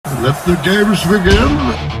Let the games begin.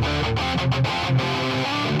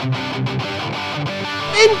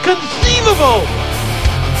 Inconceivable!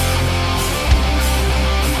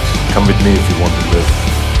 Come with me if you want to live.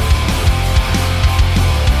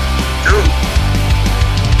 Do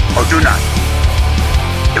or do not.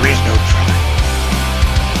 There is no try.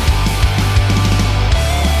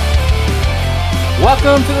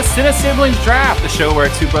 Welcome to the Cine Siblings Draft, the show where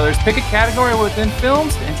two brothers pick a category within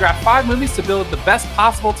films and draft 5 movies to build the best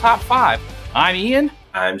possible top 5. I'm Ian.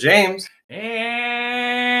 I'm James.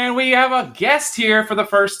 And we have a guest here for the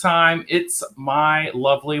first time. It's my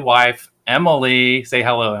lovely wife, Emily. Say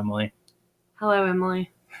hello, Emily. Hello,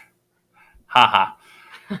 Emily. Haha.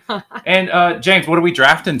 And James, what are we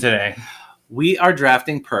drafting today? We are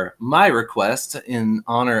drafting per my request in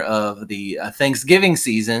honor of the Thanksgiving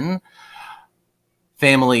season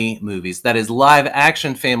family movies. That is live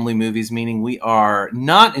action family movies, meaning we are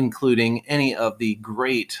not including any of the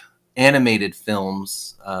great animated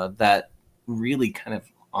films that really kind of,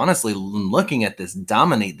 honestly, looking at this,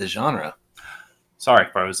 dominate the genre. Sorry,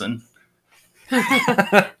 Frozen.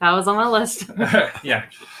 That was on my list. Yeah.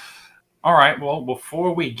 All right. Well,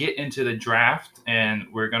 before we get into the draft, and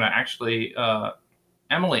we're going to actually,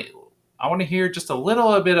 Emily, I want to hear just a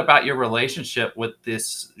little bit about your relationship with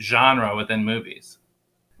this genre within movies.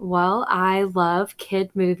 Well, I love kid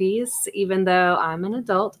movies, even though I'm an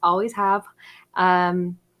adult, always have.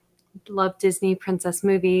 Love Disney princess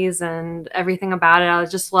movies and everything about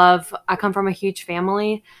it. I come from a huge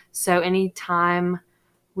family, so anytime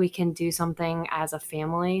we can do something as a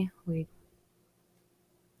family, we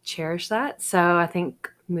cherish that. So I think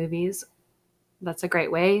movies, that's a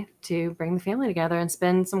great way to bring the family together and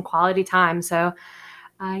spend some quality time. So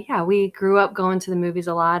yeah, we grew up going to the movies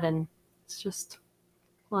a lot, and it's just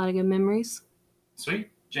a lot of good memories. Sweet.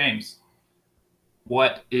 James,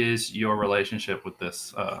 what is your relationship with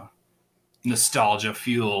this nostalgia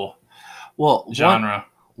fuel genre?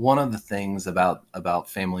 One of the things about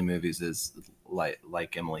family movies is,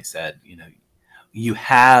 like Emily said, you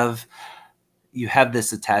have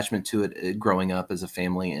this attachment to it growing up as a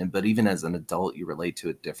family, but even as an adult, you relate to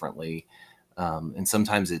it differently. And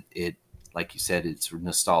sometimes it, like you said, it's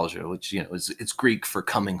nostalgia, which it's Greek for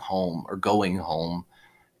coming home or going home.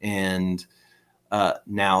 And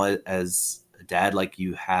now, as a dad, like,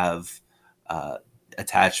 you have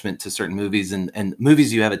attachment to certain movies, and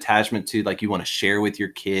movies you have attachment to, like, you want to share with your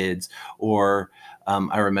kids. Or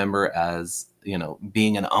I remember, as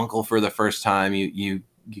being an uncle for the first time, you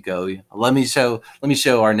go, let me show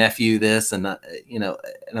our nephew this, and and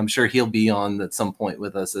I'm sure he'll be on at some point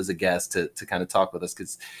with us as a guest to kind of talk with us,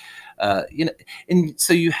 because and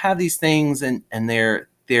so you have these things, and they're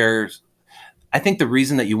I think the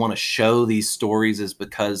reason that you want to show these stories is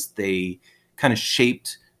because they kind of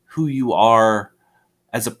shaped who you are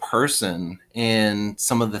as a person, and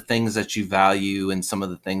some of the things that you value and some of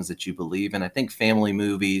the things that you believe. And I think family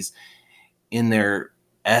movies, in their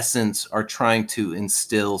essence, are trying to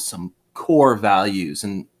instill some core values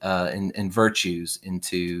and virtues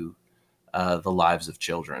into the lives of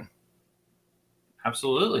children.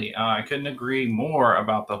 Absolutely. I couldn't agree more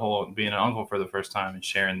about the whole being an uncle for the first time and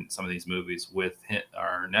sharing some of these movies with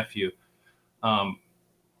our nephew. A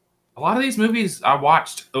lot of these movies I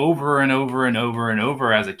watched over and over and over and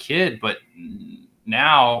over as a kid, but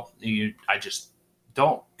now I just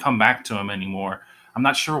don't come back to them anymore. I'm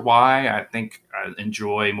not sure why. I think I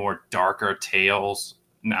enjoy more darker tales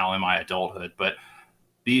now in my adulthood, but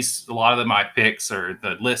a lot of my picks, or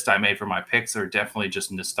the list I made for my picks, are definitely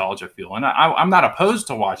just nostalgia fuel. And I'm not opposed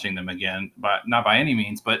to watching them again, but not by any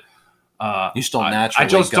means. But you still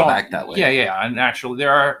naturally go back that way. Yeah. And actually,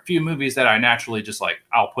 there are a few movies that I naturally just like,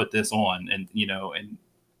 I'll put this on and and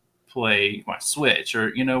play my Switch,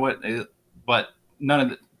 or what. But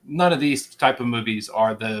none of these type of movies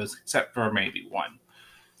are those, except for maybe one.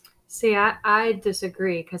 See, I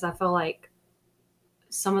disagree, because I feel like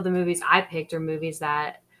some of the movies I picked are movies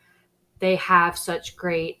that they have such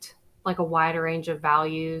great, like, a wider range of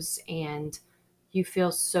values, and you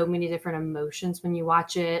feel so many different emotions when you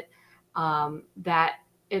watch it, that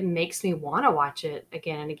it makes me want to watch it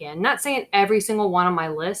again and again. Not saying every single one on my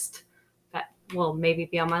list that will maybe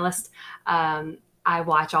be on my list I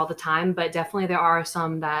watch all the time, but definitely there are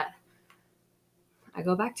some that I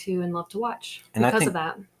go back to and love to watch because of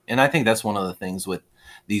that. And I think that's one of the things with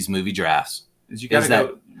these movie drafts. You got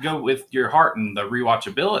to go with your heart and the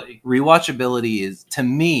rewatchability. Rewatchability is, to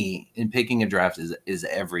me, in picking a draft, is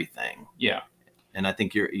everything. Yeah, and I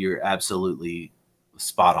think you're absolutely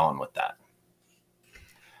spot on with that.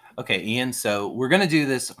 Okay, Ian. So we're going to do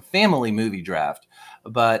this family movie draft.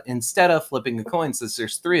 But instead of flipping a coin, since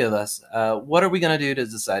there's three of us, what are we going to do to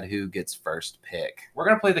decide who gets first pick? We're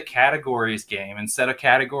going to play the categories game. Instead of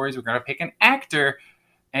categories, we're going to pick an actor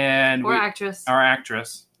and Or actress. Our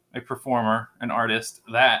actress, a performer, an artist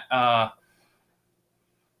that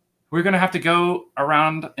we're going to have to go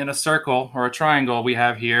around in a circle or a triangle we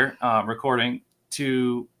have here recording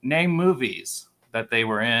to name movies that they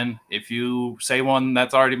were in. If you say one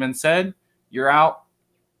that's already been said, you're out.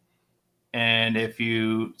 And if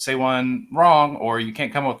you say one wrong or you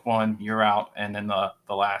can't come up with one, you're out. And then the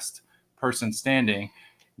last person standing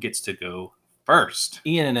gets to go first.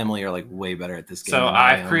 Ian and Emily are like way better at this game. So than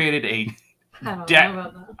I I've am. created a I don't deck. know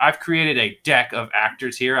about that. I've created a deck of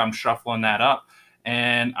actors here. I'm shuffling that up,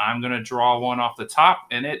 and I'm gonna draw one off the top,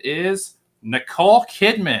 and it is Nicole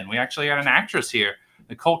Kidman. We actually got an actress here.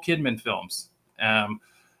 Nicole Kidman films.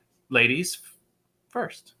 Ladies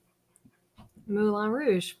first. Moulin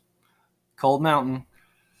Rouge. Cold Mountain.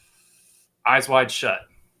 Eyes Wide Shut.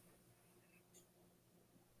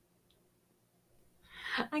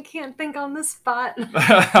 I can't think on the spot. Oh,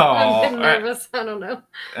 I'm all right. nervous. I don't know.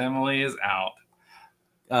 Emily is out.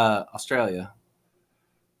 Australia.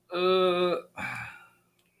 I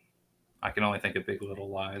can only think of Big Little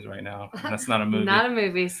Lies right now. That's not a movie. Not a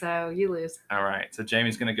movie, so you lose. All right. So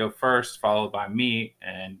Jamie's going to go first, followed by me,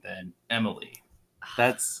 and then Emily.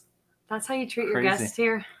 That's That's how you treat your Crazy. guests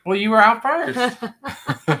here. Well, you were out first.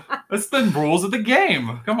 That's the rules of the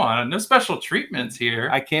game. Come on. No special treatments here.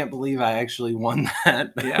 I can't believe I actually won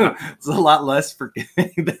that. Yeah. It's a lot less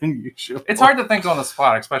forgiving than usual. It's hard to think on the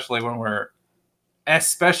spot, especially when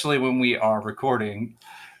we are recording.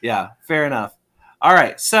 Yeah, fair enough. All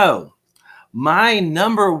right, so my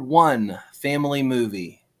number one family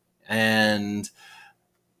movie, and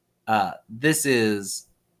this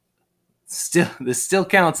still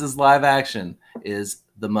counts as live action, is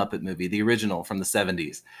the Muppet movie, the original from the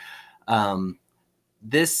 70s.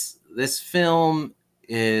 This film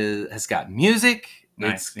has got music,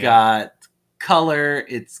 Nice, it's yeah. got color,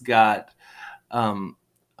 it's got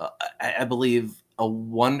I believe a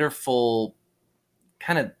wonderful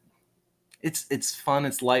kind of it's fun,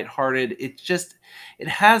 it's lighthearted, it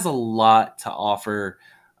has a lot to offer,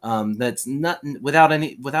 that's not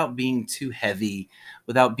without being too heavy,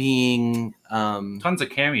 without being Tons of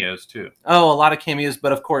cameos, too. a lot of cameos.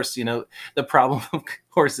 But of course, the problem of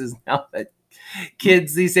course is now that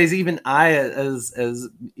kids these days, even I as a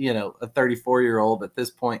 34-year-old at this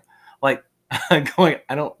point, like going,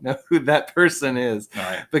 I don't know who that person is. All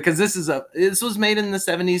right. Because this was made in the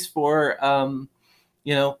 70s for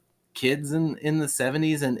kids in the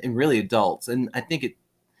 70s and really adults, and I think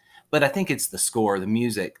it's the score, the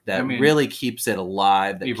music that really keeps it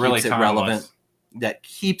alive, that keeps really it timeless. relevant, that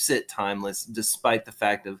keeps it timeless, despite the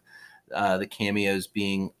fact of the cameos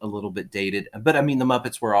being a little bit dated. But I mean, the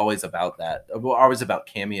Muppets were always about that, always about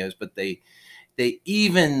cameos, but they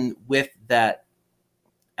even with that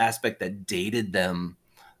aspect that dated them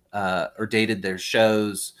or dated their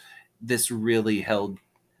shows, this really held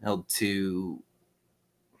to,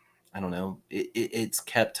 I don't know, it's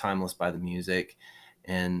kept timeless by the music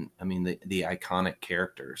and I mean the iconic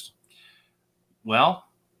characters. Well,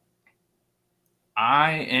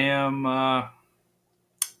 I am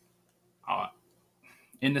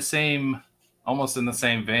almost in the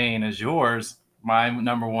same vein as yours. My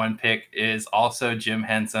number one pick is also Jim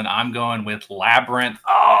Henson. I'm going with Labyrinth.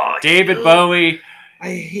 Oh, David Bowie,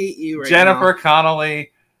 I hate you right Jennifer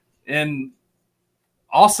Connelly, and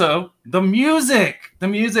also the music. The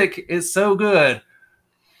music is so good.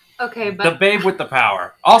 Okay, The but Babe with the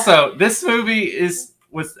Power. Also, this movie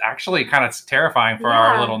was actually kind of terrifying for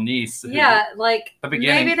our Yeah. little niece. yeah, like The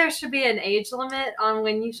beginning. maybe there should be an age limit on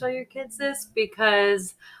when you show your kids this,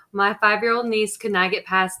 because my 5-year-old niece could not get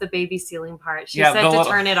past the baby ceiling part. She Yeah, said the to little-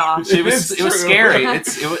 turn it off. It was It's true. scary.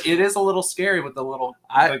 It is a little scary with the little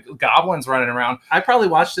I- the goblins running around. I probably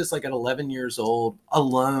watched this like at 11 years old,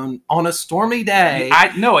 alone on a stormy day. I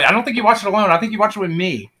don't think you watched it alone. I think you watched it with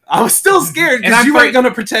me. I was still scared And because I'm you weren't afraid- going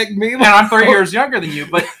to protect me. And I'm 3 years younger than you,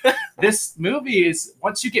 but this movie is,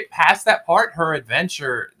 once you get past that part, her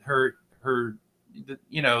adventure, the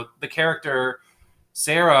character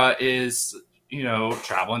Sarah is,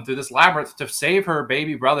 traveling through this labyrinth to save her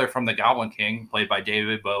baby brother from the Goblin King, played by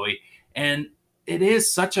David Bowie. And it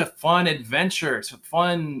is such a fun adventure. It's a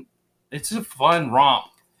fun romp.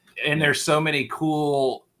 And there's so many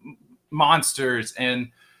cool monsters and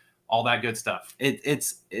all that good stuff.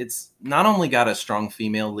 It's not only got a strong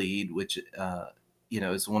female lead, which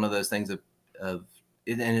is one of those things of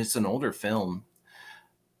and it's an older film,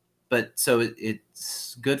 but so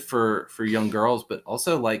it's good for young girls, but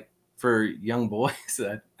also like for young boys.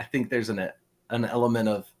 I think there's an an element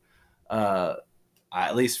of,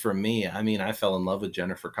 at least for me, I mean, I fell in love with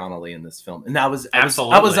Jennifer Connelly in this film, and I was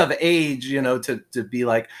Absolutely. of age, you know, to be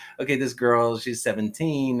like, okay, this girl, she's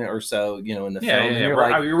 17 or so, you know, in the Yeah, film. yeah, And you're we're,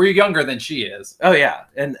 like, we're younger than she is, oh yeah,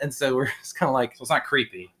 and so we're just kind of like, so it's not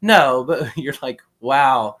creepy. no, but you're like,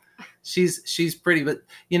 wow, she's pretty, but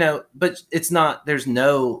you know, but it's not. There's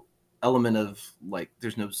no element of like,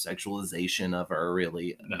 there's no sexualization of her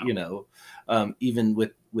really. No. You know, even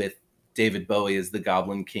with David Bowie as the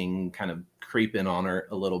Goblin King, kind of creeping on her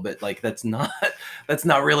a little bit. Like that's not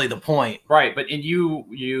really the point. Right, but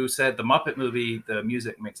you said the Muppet movie, the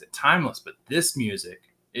music makes it timeless, but this music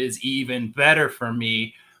is even better for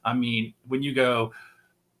me. I mean, when you go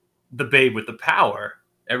The Babe with the Power,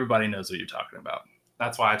 everybody knows what you're talking about.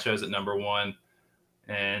 That's why I chose it number one.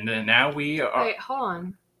 And then now we are. Wait, hold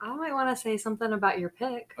on. I might want to say something about your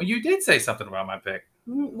pick. Oh, you did say something about my pick.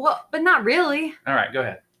 Well, but not really. All right, go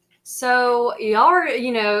ahead. So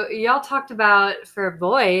y'all talked about for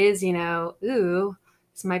boys, ooh,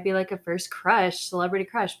 this might be like a first crush, celebrity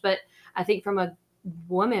crush. But I think from a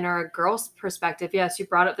woman or a girl's perspective, yes, you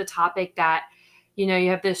brought up the topic that, you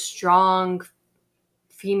have this strong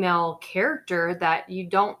female character that you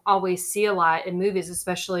don't always see a lot in movies,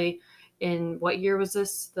 especially in what year was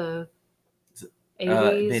this? The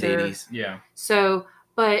 80s? Mid-80s. Yeah. So,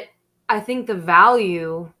 but I think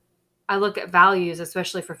I look at values,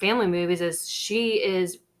 especially for family movies, is she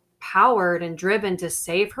is powered and driven to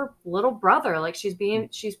save her little brother. Like she's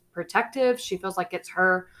protective. She feels like it's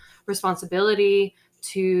her responsibility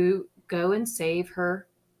to go and save her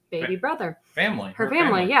baby brother. Her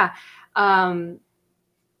family. Yeah.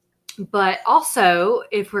 But also,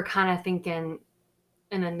 if we're kind of thinking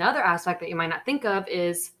in another aspect that you might not think of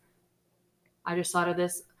is, I just thought of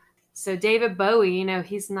this. So David Bowie,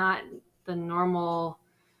 he's not the normal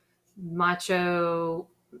macho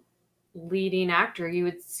leading actor you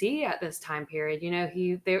would see at this time period.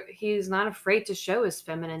 He's not afraid to show his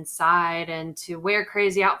feminine side and to wear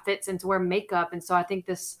crazy outfits and to wear makeup. And so I think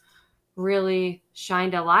this really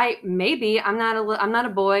shined a light. Maybe I'm not a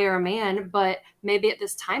boy or a man, but maybe at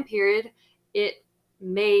this time period it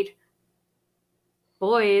made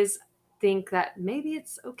boys think that maybe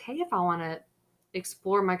it's okay if I want to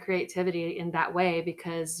explore my creativity in that way,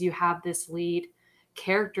 because you have this lead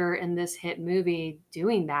character in this hit movie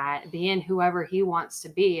doing that, being whoever he wants to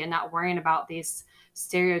be and not worrying about these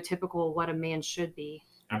stereotypical what a man should be.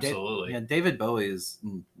 Absolutely. David Bowie has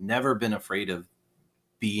never been afraid of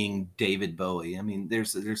being David Bowie. I mean,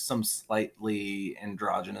 there's some slightly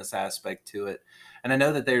androgynous aspect to it, and I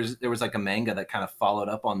know that there was like a manga that kind of followed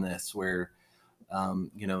up on this, where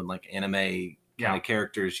like anime kind of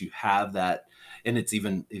characters, you have that, and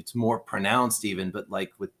it's more pronounced even, but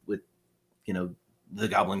like with the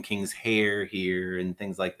Goblin King's hair here and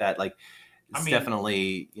things like that, like it's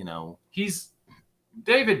definitely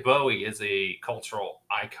David Bowie is a cultural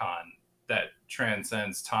icon that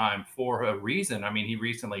transcends time for a reason. I mean, he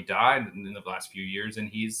recently died in the last few years, and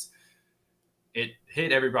it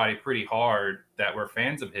hit everybody pretty hard that were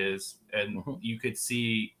fans of his, and you could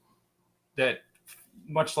see that,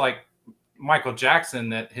 much like Michael Jackson,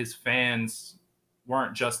 that his fans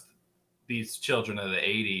weren't just these children of the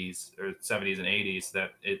 80s or 70s and 80s,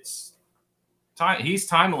 that it's time. He's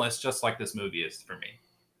timeless, just like this movie is for me.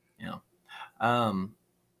 Yeah.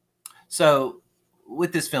 So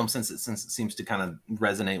with this film, since it seems to kind of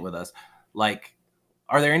resonate with us, like,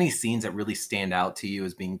 are there any scenes that really stand out to you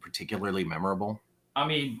as being particularly memorable? I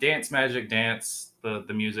mean, Dance Magic Dance, the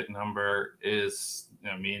music number is,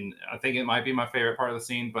 I think it might be my favorite part of the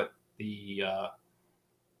scene, but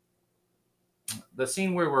the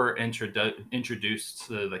scene where we're introduced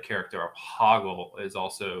to the character of Hoggle is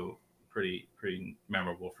also pretty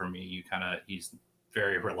memorable for me. He's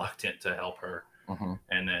very reluctant to help her,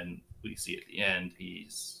 and then we see at the end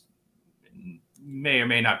he's may or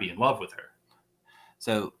may not be in love with her.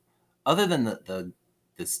 So, other than the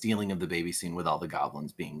stealing of the baby scene with all the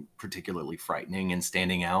goblins being particularly frightening and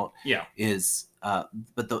standing out, is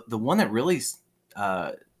but the one that really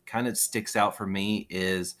kind of sticks out for me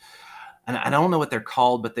is, and I don't know what they're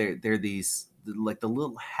called, but they're these, like, the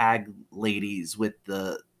little hag ladies with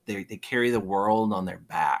they carry the world on their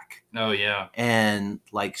back. Oh yeah. And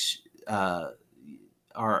like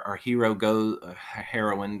our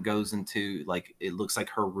heroine goes into, like, it looks like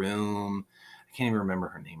her room. I can't even remember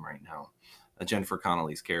her name right now. Jennifer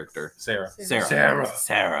Connelly's character. Sarah.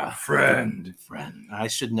 Friend. I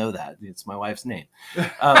should know that. It's my wife's name.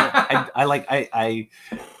 I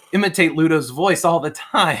imitate Ludo's voice all the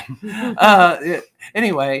time.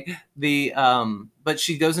 Anyway, but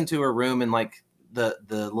she goes into her room, and like the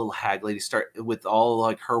little hag lady start with all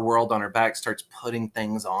like her world on her back, starts putting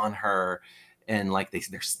things on her, and like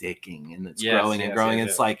they're sticking, and it's growing and growing.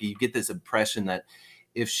 It's like you get this impression that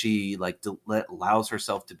if she like allows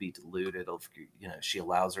herself to be deluded, she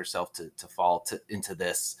allows herself to fall into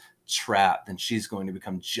this trap, then she's going to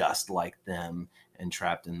become just like them and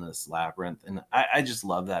trapped in this labyrinth. And I just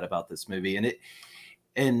love that about this movie.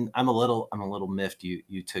 And I'm a little miffed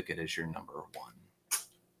you took it as your number one.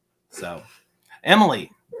 So,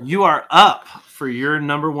 Emily, you are up for your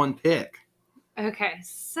number one pick. Okay,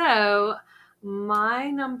 so my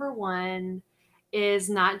number one is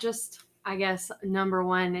not just, I guess, number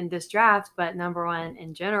one in this draft, but number one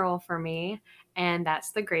in general for me, and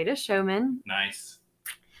that's The Greatest Showman. Nice.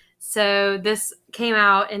 So this came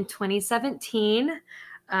out in 2017.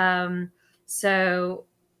 So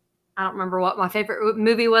I don't remember what my favorite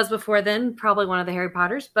movie was before then, probably one of the Harry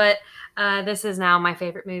Potters, but this is now my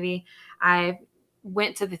favorite movie. I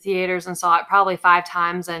went to the theaters and saw it probably 5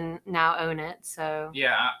 times and now own it. So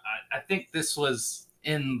yeah, I think this was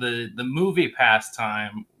in the movie pass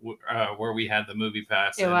time where we had the movie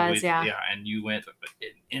pass. Yeah, and you went an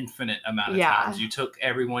infinite amount of times. You took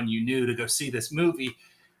everyone you knew to go see this movie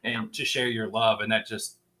and to share your love, and that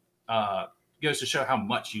just goes to show how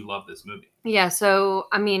much you love this movie. Yeah, so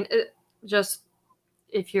I mean, just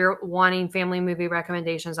if you're wanting family movie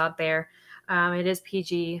recommendations out there, it is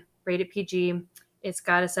PG, rated PG. It's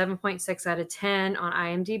got a 7.6 out of 10 on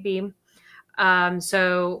IMDb.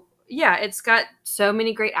 So yeah, it's got so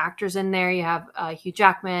many great actors in there. You have Hugh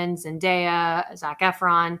Jackman, Zendaya, Zac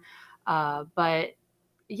Efron, but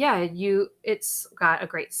yeah, it's got a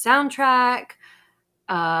great soundtrack.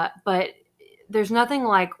 But there's nothing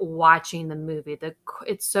like watching the movie.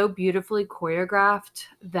 It's so beautifully choreographed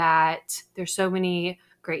that there's so many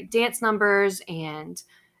great dance numbers and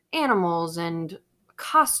animals and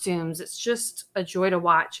costumes. It's just a joy to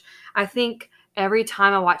watch. I think every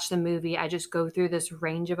time I watch the movie, I just go through this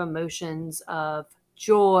range of emotions of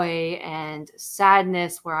joy and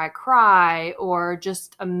sadness where I cry, or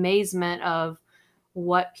just amazement of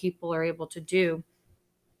what people are able to do.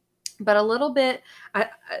 But a little bit,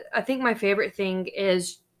 I think my favorite thing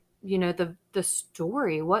is, the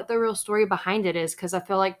story, what the real story behind it is. Because I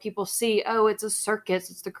feel like people see, oh, it's a circus.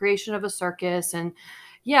 It's the creation of a circus. And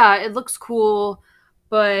yeah, it looks cool.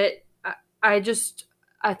 But I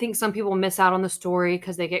think some people miss out on the story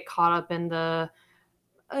because they get caught up in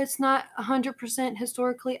it's not 100%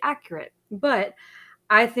 historically accurate. But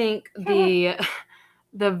I think the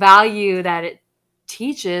value that it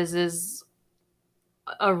teaches is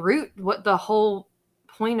a root, what the whole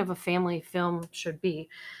point of a family film should be.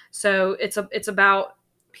 So it's about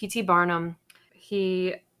P.T. Barnum.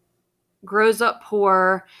 He grows up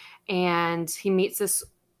poor and he meets this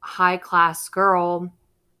high class girl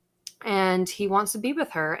and he wants to be with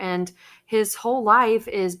her, and his whole life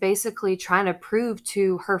is basically trying to prove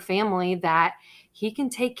to her family that he can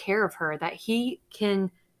take care of her, that he can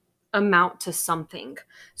amount to something.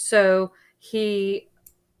 So he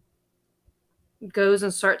goes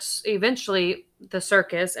and starts eventually the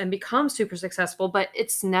circus and becomes super successful, but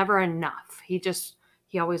it's never enough. He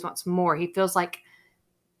always wants more. He feels like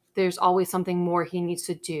there's always something more he needs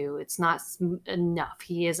to do. It's not enough.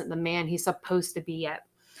 He isn't the man he's supposed to be yet.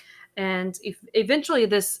 And eventually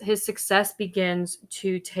his success begins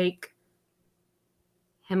to take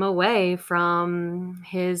him away from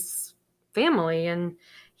his family, and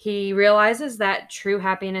he realizes that true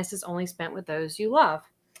happiness is only spent with those you love.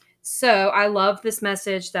 So I love this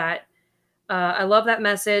message I love that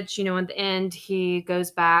message. In the end, he goes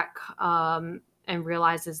back and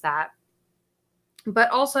realizes that. But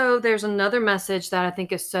also there's another message that I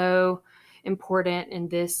think is so important in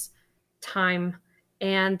this time.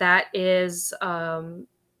 And that is, the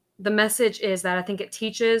message is that I think it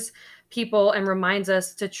teaches people and reminds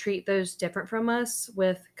us to treat those different from us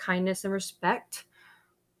with kindness and respect,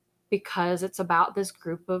 because it's about this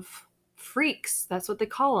group of freaks. That's what they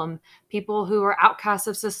call them. People who are outcasts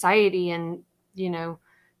of society, and,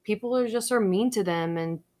 people who just are mean to them.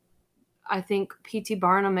 And I think P.T.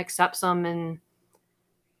 Barnum accepts them and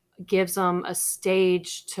gives them a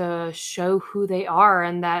stage to show who they are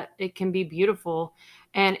and that it can be beautiful.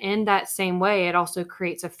 And in that same way, it also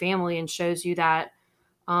creates a family and shows you that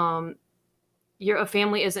a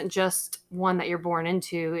family isn't just one that you're born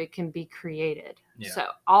into. It can be created. Yeah. So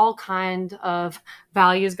all kind of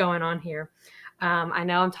values going on here. I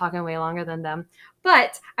know I'm talking way longer than them,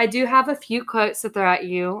 but I do have a few quotes to throw at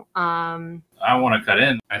you. I want to cut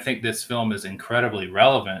in. I think this film is incredibly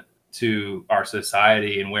relevant to our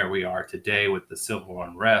society and where we are today with the civil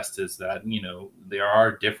unrest, is that, there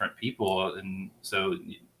are different people. And so,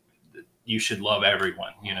 you should love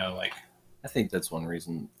everyone. You know, like I think that's one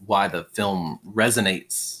reason why the film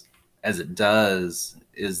resonates as it does,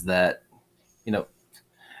 is that, you know,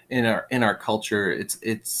 in our culture,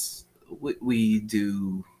 we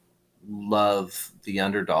do love the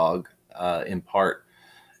underdog in part,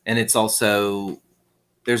 and it's also,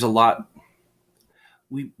 there's a lot,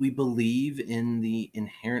 we believe in the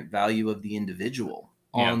inherent value of the individual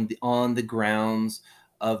on the grounds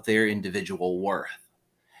of their individual worth.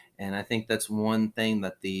 And I think that's one thing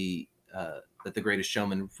that the Greatest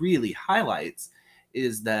Showman really highlights,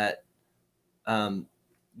 is that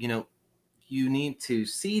you know, you need to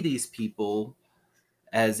see these people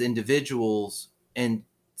as individuals and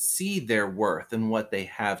see their worth and what they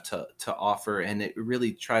have to offer, and it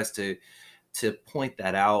really tries to point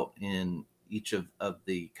that out in each of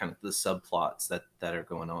the kind of the subplots that are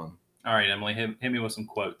going on. all right, Emily, hit me with some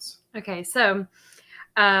quotes. Okay, so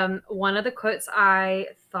one of the quotes I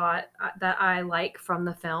thought that I like from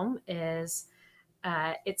the film is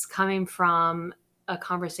it's coming from a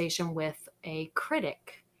conversation with a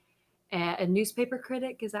critic, a newspaper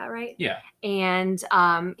critic. Is that right? Yeah. And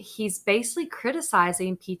he's basically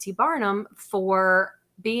criticizing P.T. Barnum for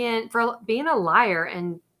being a liar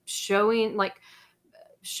and showing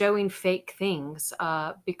fake things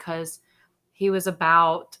because he was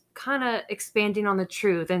about kind of expanding on the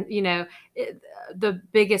truth, and the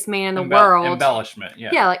biggest man in the world, embellishment.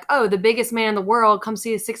 Yeah, like, oh, the biggest man in the world, come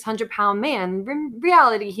see a 600-pound man. In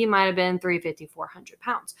reality, he might have been 350, 400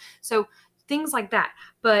 pounds. So things like that.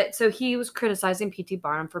 But so he was criticizing P.T.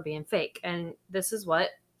 Barnum for being fake, and this is what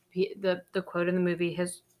the quote in the movie,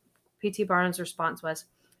 P.T. Barnum's response was,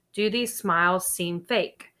 "Do these smiles seem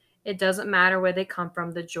fake? It doesn't matter where they come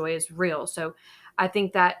from. The joy is real." So I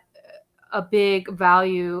think that a big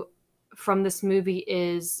value from this movie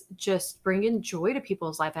is just bringing joy to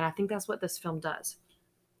people's life. And I think that's what this film does.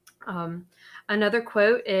 Another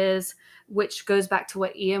quote is, which goes back to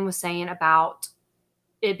what Ian was saying about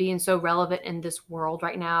it being so relevant in this world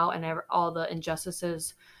right now and all the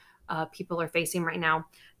injustices people are facing right now.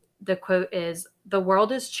 The quote is, "The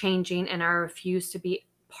world is changing and I refuse to be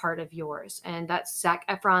part of yours." And that's Zac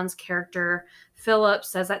Efron's character, Philip,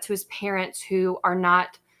 says that to his parents, who are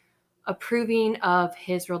not approving of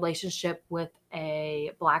his relationship with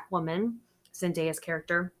a Black woman, Zendaya's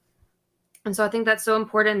character. And so I think that's so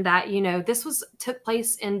important that, this took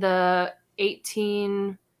place in the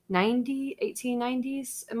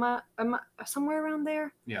 1890s. Am I somewhere around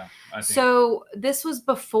there? Yeah. I think. So this was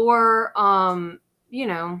before, Dealing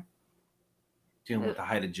with the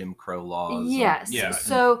height of Jim Crow laws. Yes. Yeah.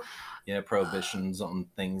 So prohibitions on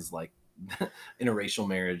things like interracial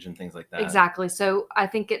marriage and things like that. Exactly. So I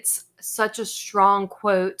think it's such a strong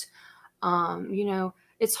quote.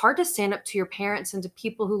 It's hard to stand up to your parents and to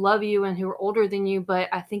people who love you and who are older than you, but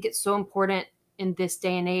I think it's so important in this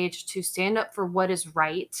day and age to stand up for what is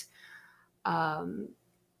right. And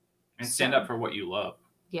stand up for what you love.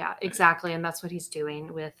 Yeah, exactly. And that's what he's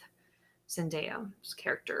doing with Zendaya's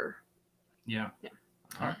character. Yeah.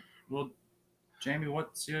 All right. Well, Jamie,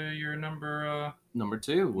 what's your number? Number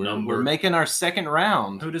 2. We're making our second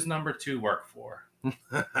round. Who does number 2 work for?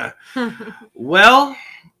 Well,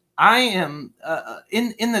 I am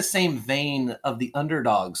in the same vein of the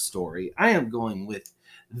underdog story. I am going with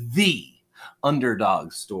the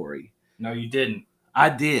underdog story. No, you didn't. I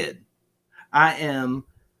did. I am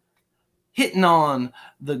hitting on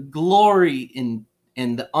the glory and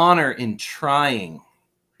the honor in trying,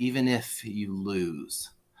 even if you lose.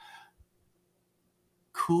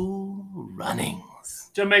 Cool Runnings.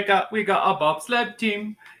 Jamaica, we got a bobsled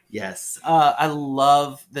team. Yes. I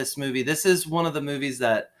love this movie. This is one of the movies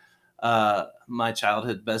that my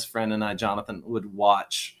childhood best friend and I, Jonathan, would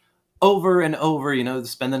watch over and over,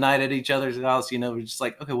 spend the night at each other's house. We're just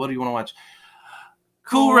like, okay, what do you want to watch?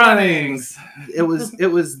 Cool Runnings. It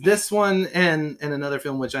was this one and another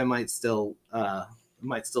film which I might still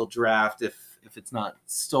draft if it's not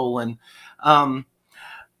stolen. And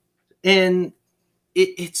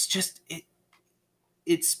it's just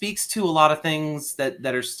it speaks to a lot of things that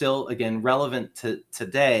are still, again, relevant to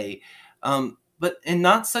today, but in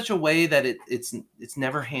not such a way that it's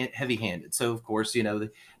never heavy-handed. So of course, the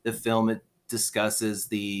film, it discusses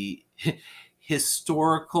the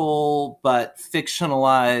historical but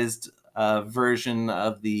fictionalized version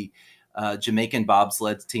of the Jamaican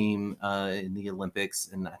bobsled team in the Olympics,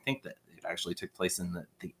 and I think that it actually took place in the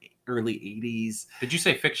early 80s. Did you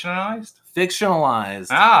say fictionalized? Fictionalized.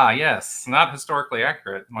 Ah, yes. Not historically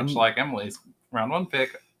accurate, much like Emily's round 1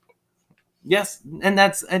 pick. Yes, and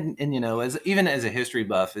that's and even as a history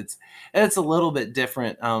buff, it's a little bit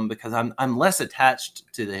different because I'm less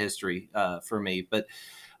attached to the history for me, but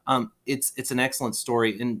It's an excellent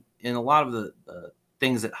story, and in a lot of the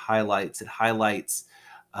things it highlights, it highlights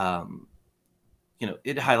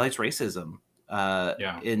racism.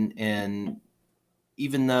 Yeah. And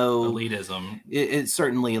even though Elitism. it's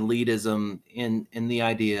certainly elitism in the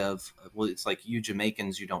idea of, well, it's like, you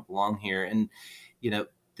Jamaicans, you don't belong here, and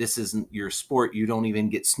this isn't your sport. You don't even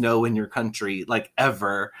get snow in your country, like,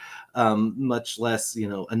 ever, much less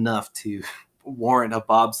enough to warrant a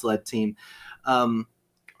bobsled team.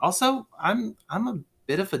 Also, I'm a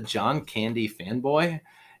bit of a John Candy fanboy,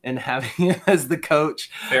 and having him as the coach,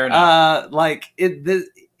 Fair enough.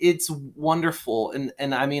 It's wonderful,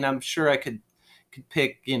 and I mean, I'm sure I could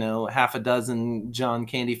pick half a dozen John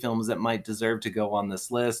Candy films that might deserve to go on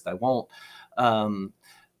this list. I won't,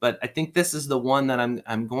 but I think this is the one that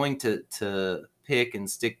I'm going to pick and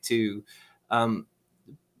stick to,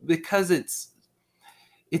 because it's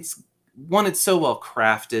one, it's so well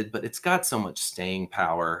crafted, but it's got so much staying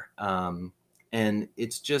power, and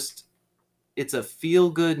it's a feel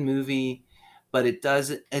good movie. But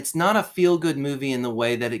it's not a feel good movie in the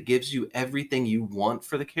way that it gives you everything you want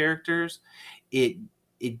for the characters. It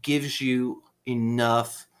gives you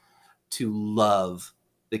enough to love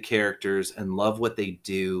the characters and love what they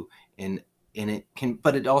do, and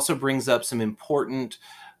but it also brings up some important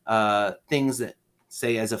things that,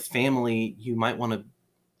 say, as a family, you might want to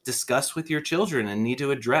discuss with your children and need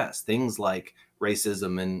to address, things like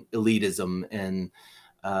racism and elitism, and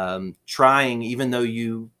trying, even though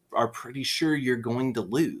you are pretty sure you're going to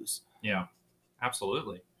lose. Yeah,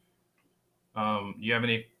 absolutely. You have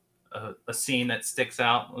any a scene that sticks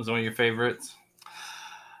out as one of your favorites?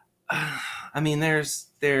 I mean, there's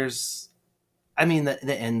I mean,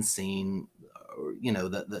 the end scene,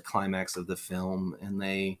 the climax of the film, and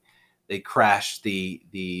they crash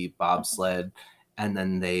the bobsled, and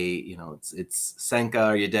then they, it's Senka,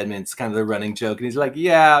 are you dead, man? It's kind of the running joke, and he's like,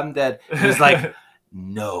 yeah, I'm dead. And he's like,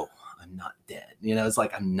 no, I'm not dead. It's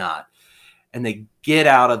like, I'm not. And they get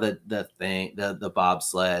out of the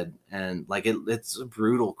bobsled, and like, it's a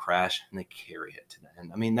brutal crash, and they carry it to the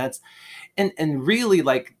end. I mean, that's, and really,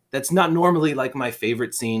 like, that's not normally like my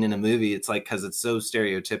favorite scene in a movie. It's like, because it's so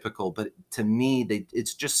stereotypical, but to me,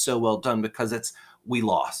 it's just so well done, because we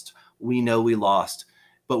lost. We know we lost,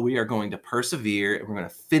 but we are going to persevere, and we're going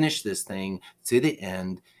to finish this thing to the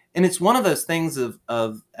end. And it's one of those things of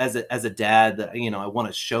as a dad that, I want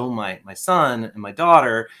to show my son and my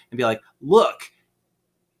daughter and be like, look,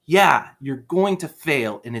 yeah, you're going to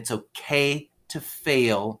fail, and it's okay to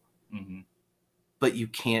fail, but you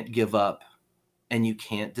can't give up, and you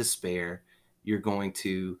can't despair. You're going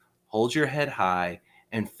to hold your head high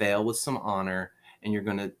and fail with some honor, and you're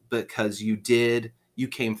going to, because you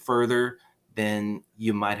came further than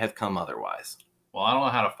you might have come otherwise. Well, I don't know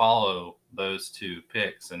how to follow those two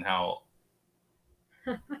picks, and how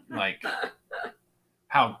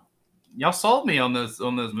y'all sold me on those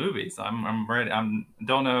movies. I'm ready.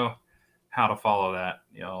 Don't know how to follow that.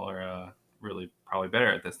 Y'all are really probably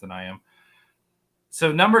better at this than I am.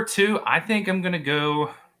 So number 2, I think I'm gonna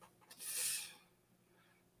go.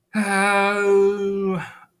 I'm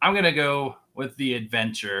gonna go with The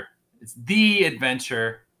Adventure. It's The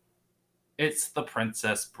Adventure. It's The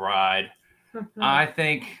Princess Bride. I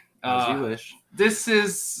think As you wish. this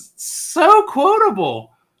is so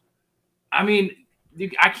quotable. I mean,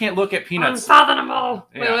 I can't look at Peanuts. Unfathomable.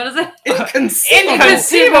 Yeah. Wait, what is it?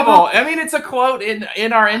 Inconceivable. I mean, it's a quote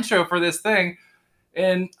in our intro for this thing.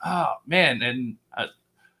 And, oh, man, and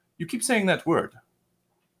you keep saying that word.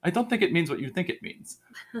 I don't think it means what you think it means.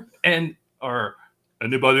 Or,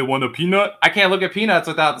 anybody want a peanut? I can't look at Peanuts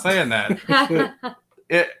without saying that.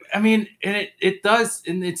 It does,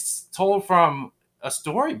 and it's told from a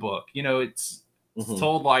storybook. It's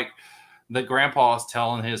told like the grandpa is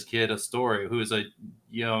telling his kid a story, who is a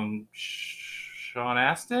young Sean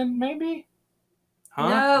Astin, maybe? Huh?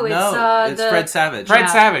 No, it's Fred Savage. Fred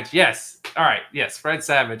Savage, yes. All right, yes, Fred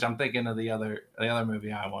Savage. I'm thinking of the other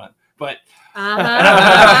movie I want, but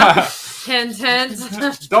hint,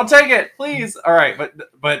 hint. Don't take it, please. All right,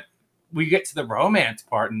 but we get to the romance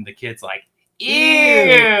part, and the kid's like,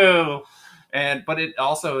 ew. But it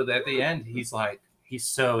also, at the end, he's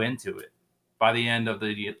so into it by the end of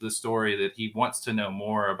the story that he wants to know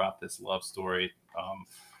more about this love story.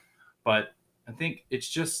 But I think it's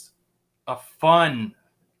just a fun,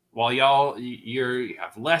 while you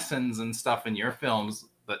have lessons and stuff in your films,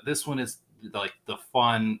 but this one is like the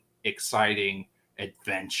fun, exciting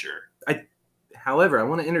adventure. However, I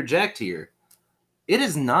want to interject here. It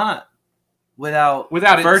is not without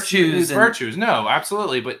virtues. Virtues, no,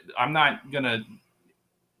 absolutely. But I'm not gonna.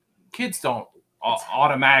 Kids don't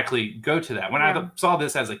automatically go to that. When I saw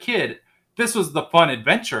this as a kid, this was the fun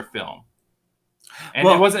adventure film. And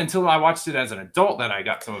Well- it wasn't until I watched it as an adult that I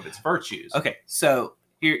got some of its virtues. Okay, so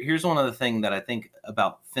here's one other thing that I think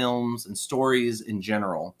about films and stories in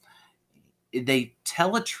general. They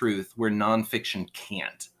tell a truth where nonfiction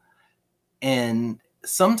can't. And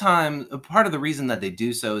sometimes part of the reason that they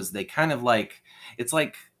do so is they kind of like, it's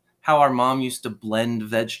like how our mom used to blend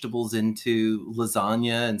vegetables into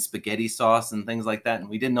lasagna and spaghetti sauce and things like that, and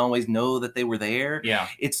we didn't always know that they were there. Yeah.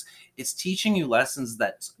 It's teaching you lessons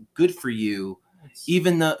that's good for you,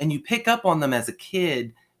 even though, and you pick up on them as a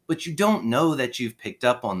kid, but you don't know that you've picked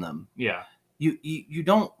up on them. Yeah. You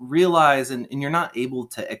don't realize, and you're not able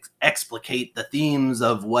to explicate the themes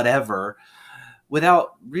of whatever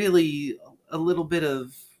without really a little bit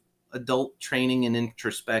of adult training and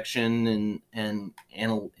introspection and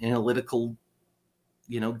analytical,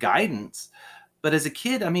 guidance. But as a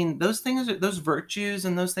kid, I mean, those virtues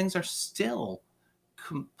and those things are still,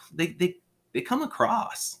 they come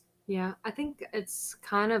across. Yeah, I think it's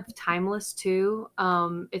kind of timeless too.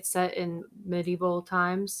 It's set in medieval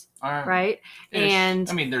times, right? And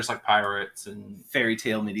I mean, there's like pirates and Fairy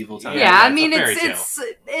tale medieval times. yeah, I it's a mean fairy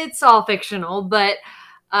it's all fictional, but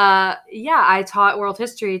yeah, I taught world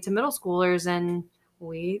history to middle schoolers, and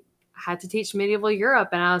we had to teach medieval Europe,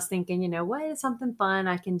 and I was thinking, what is something fun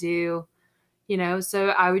I can do, so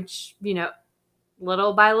I would,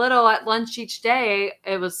 little by little at lunch each day.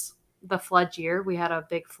 It was the flood year. We had a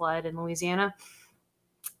big flood in Louisiana.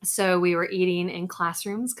 So we were eating in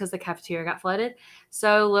classrooms because the cafeteria got flooded.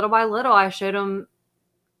 So little by little, I showed them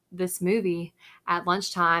this movie at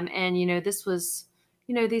lunchtime. And, this was,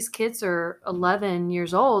 these kids are 11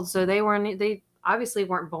 years old. So they obviously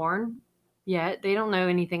weren't born yet. They don't know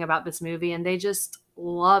anything about this movie, and they just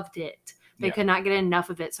loved it. They could not get enough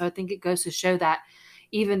of it. So I think it goes to show that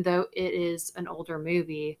even though it is an older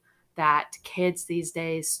movie, that kids these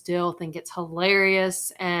days still think it's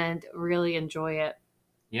hilarious and really enjoy it.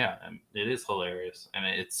 Yeah, it is hilarious, and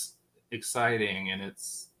it's exciting, and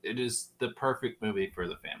it is the perfect movie for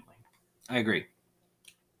the family. I agree.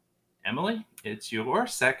 Emily, it's your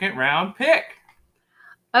second round pick.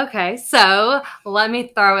 Okay, so let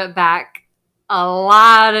me throw it back a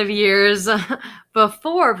lot of years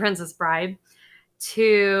before Princess Bride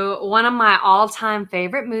to one of my all-time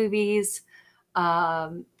favorite movies.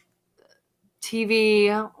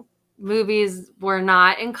 TV movies were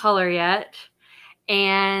not in color yet,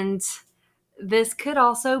 and this could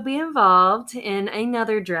also be involved in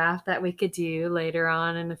another draft that we could do later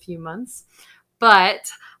on in a few months.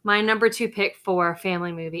 But my number 2 pick for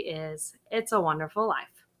family movie is It's a Wonderful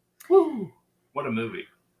Life. Woo! What a movie.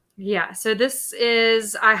 Yeah, so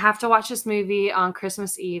I have to watch this movie on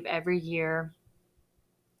Christmas Eve every year.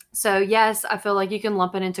 So yes, I feel like you can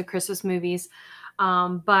lump it into Christmas movies.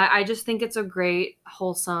 But I just think it's a great,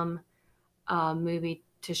 wholesome movie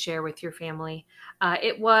to share with your family.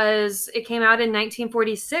 It came out in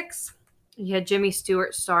 1946. You had Jimmy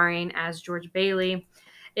Stewart starring as George Bailey.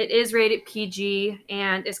 It is rated PG,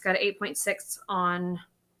 and it's got an 8.6 on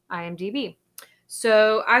IMDb.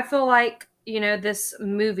 So I feel like, this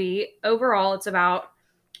movie, overall, it's about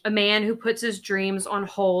a man who puts his dreams on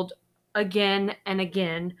hold again and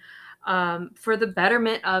again for the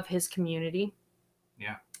betterment of his community.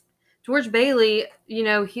 Yeah. George Bailey,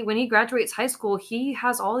 when he graduates high school, he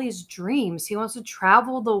has all these dreams. He wants to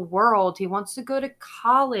travel the world. He wants to go to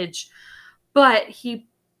college, but he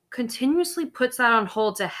continuously puts that on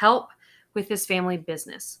hold to help with his family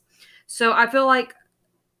business. So I feel like,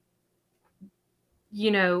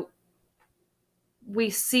 we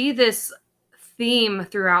see this theme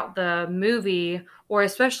throughout the movie, or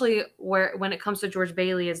especially when it comes to George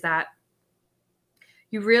Bailey, is that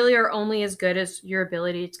you really are only as good as your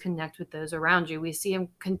ability to connect with those around you. We see him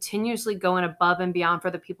continuously going above and beyond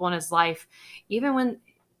for the people in his life, even when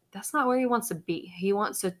that's not where he wants to be. He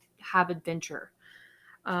wants to have adventure.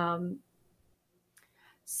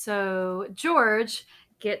 So George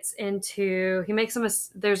there's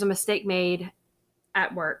a mistake made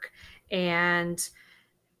at work, and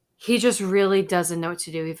he just really doesn't know what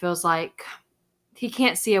to do. He feels like he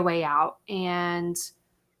can't see a way out, and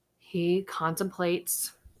he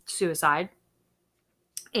contemplates suicide,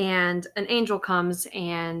 and an angel comes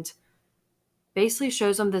and basically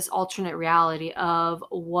shows him this alternate reality of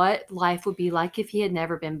what life would be like if he had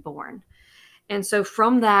never been born. And so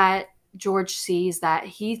from that, George sees that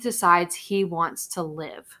he decides he wants to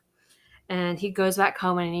live, and he goes back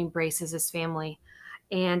home and he embraces his family.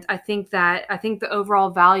 And I think the overall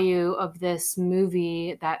value of this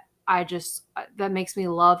movie that makes me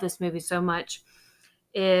love this movie so much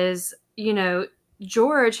is,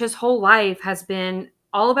 George, his whole life has been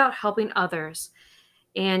all about helping others.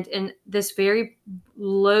 And in this very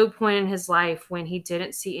low point in his life, when he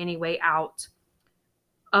didn't see any way out,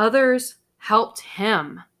 others helped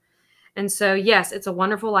him. And so, yes, it's a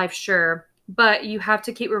wonderful life, sure, but you have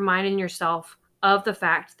to keep reminding yourself of the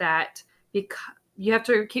fact that you have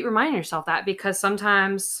to keep reminding yourself that, because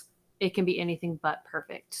sometimes it can be anything but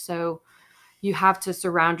perfect. So you have to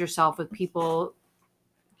surround yourself with people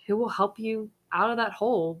who will help you out of that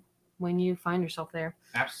hole when you find yourself there.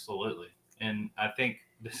 Absolutely. And I think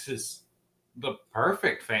this is the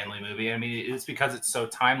perfect family movie. I mean, it's because it's so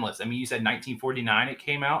timeless. I mean, you said 1949 it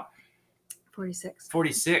came out. 46.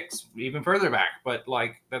 46, even further back. But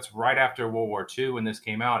like that's right after World War II when this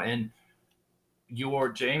came out. And we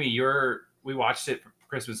watched it for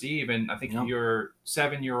Christmas Eve, and I think your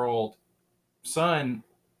 7-year-old son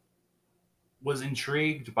was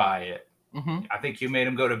intrigued by it. Mm-hmm. I think you made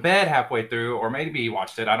him go to bed halfway through, or maybe he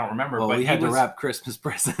watched it. I don't remember. Well, but we had to wrap Christmas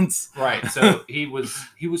presents, right? So he was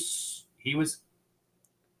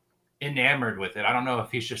enamored with it. I don't know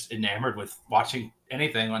if he's just enamored with watching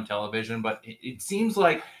anything on television, but it seems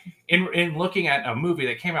like in looking at a movie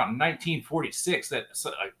that came out in 1946, that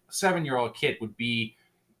a 7-year-old kid would be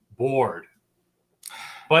bored.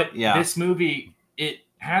 But this movie, it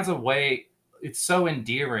has a way. It's so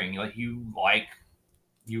endearing. Like you like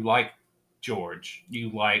George.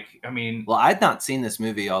 Well, I'd not seen this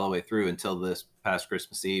movie all the way through until this past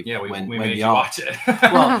Christmas Eve. Yeah, we made you watch it.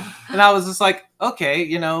 Well, and I was just like,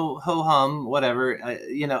 okay, ho hum, whatever.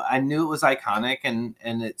 I knew it was iconic, and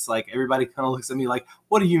it's like everybody kind of looks at me like,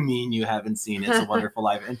 what do you mean you haven't seen It's a Wonderful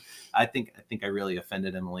Life? And I think I really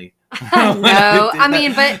offended Emily. No, I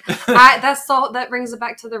mean, but that brings it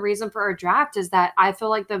back to the reason for our draft, is that I feel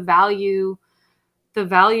like the values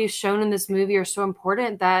shown in this movie are so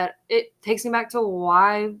important that it takes me back to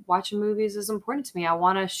why watching movies is important to me. I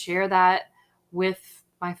want to share that with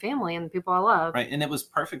my family and the people I love. Right. And it was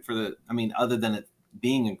perfect other than it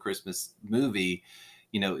being a Christmas movie,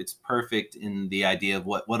 it's perfect in the idea of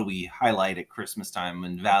what do we highlight at Christmas time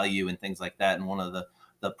and value and things like that. And one of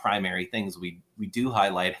the primary things we do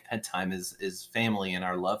highlight at that time is family and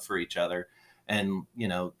our love for each other. And,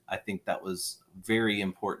 I think that was very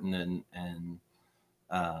important and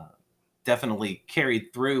definitely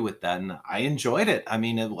carried through with that, and I enjoyed it. I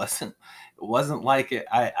mean, it wasn't like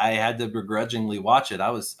I had to begrudgingly watch it.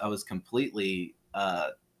 I was completely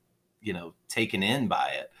taken in by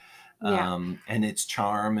it, and its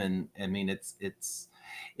charm. And I mean,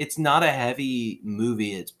 it's not a heavy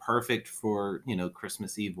movie. It's perfect for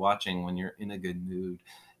Christmas Eve watching when you're in a good mood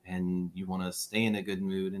and you want to stay in a good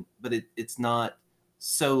mood. But it's not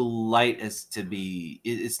so light as to be.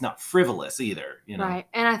 It's not frivolous either. Right,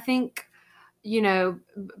 and I think.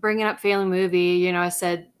 Bringing up family movie, I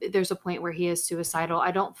said there's a point where he is suicidal.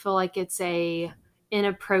 I don't feel like it's a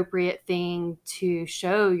inappropriate thing to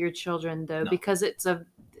show your children, though, because it's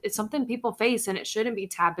something people face and it shouldn't be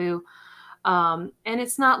taboo. And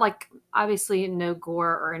it's not like, obviously, no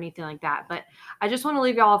gore or anything like that. But I just want to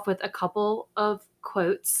leave you off with a couple of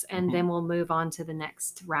quotes, and then we'll move on to the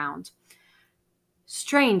next round.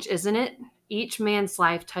 Strange, isn't it? Each man's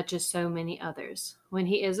life touches so many others. When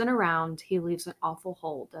he isn't around, he leaves an awful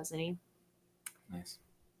hole, doesn't he? Nice.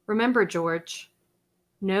 Remember, George,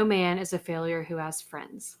 no man is a failure who has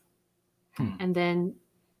friends. And then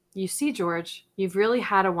you see, George, you've really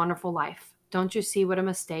had a wonderful life. Don't you see what a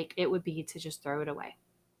mistake it would be to just throw it away?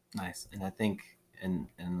 Nice. And I think, and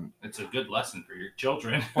it's a good lesson for your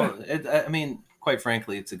children. Well, quite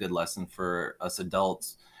frankly, it's a good lesson for us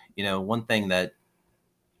adults. One thing that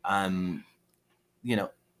I'm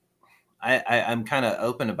kind of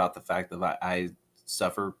open about the fact that I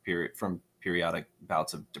suffer from periodic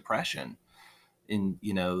bouts of depression, and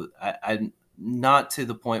I'm not to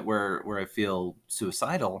the point where I feel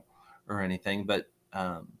suicidal or anything, but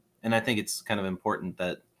and I think it's kind of important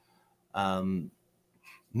that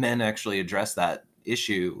men actually address that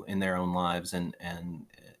issue in their own lives, and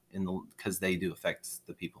because they do affect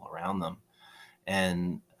the people around them.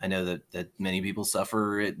 And I know that many people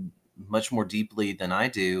suffer it much more deeply than I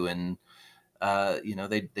do, and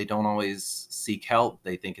they don't always seek help.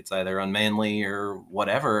 They think it's either unmanly or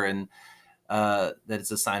whatever, and that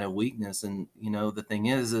it's a sign of weakness. And the thing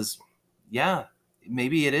is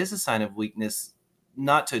maybe it is a sign of weakness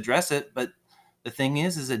not to address it, but the thing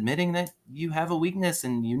is admitting that you have a weakness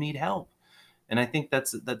and you need help. And I think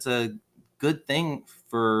that's a good thing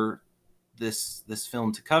for this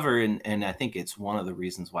film to cover, and I think it's one of the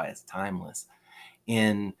reasons why it's timeless.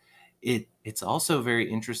 And it's also very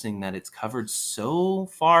interesting that it's covered so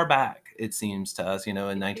far back, it seems to us, in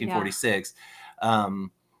 1946, and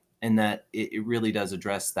that it really does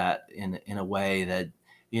address that in a way that,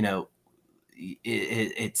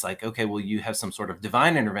 it's like, okay, well, you have some sort of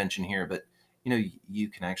divine intervention here, but you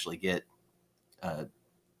can actually get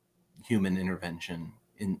human intervention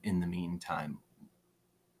in the meantime.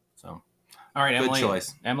 So, all right, good Emily.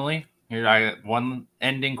 choice. Emily, here I got one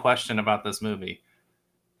ending question about this movie: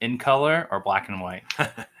 in color or black and white?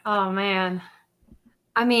 Oh man.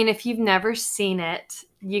 I mean, if you've never seen it,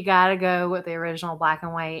 you gotta go with the original black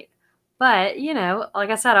and white. But, like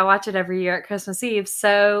I said, I watch it every year at Christmas Eve,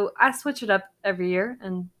 so I switch it up every year.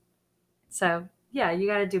 And so, yeah, you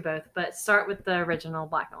gotta do both, but start with the original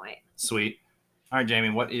black and white. Sweet. All right, Jamie,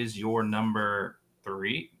 what is your number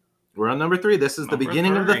 3? We're on number 3. This is the Number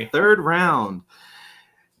beginning of 3. the third round.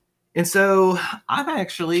 And so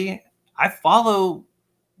I follow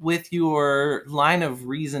with your line of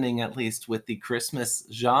reasoning, at least with the Christmas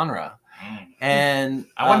genre. And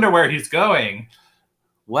I wonder where he's going.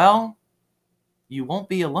 Well, you won't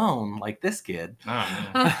be alone like this kid.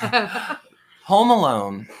 Oh, Home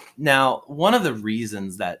Alone. Now, one of the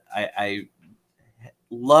reasons that I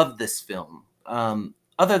love this film,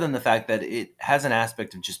 other than the fact that it has an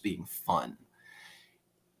aspect of just being fun,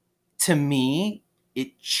 to me,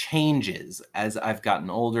 it changes as I've gotten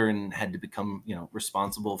older and had to become,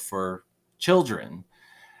 responsible for children.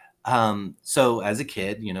 So as a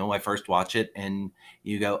kid, I first watch it and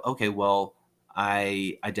you go, okay, well,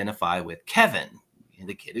 I identify with Kevin,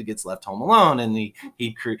 the kid who gets left home alone, and he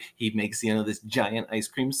makes this giant ice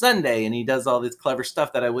cream sundae, and he does all this clever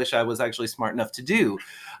stuff that I wish I was actually smart enough to do.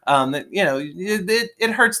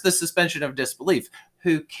 It hurts the suspension of disbelief.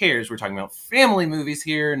 Who cares? We're talking about family movies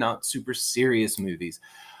here, not super serious movies.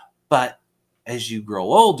 But as you grow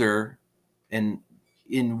older and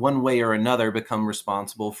in one way or another become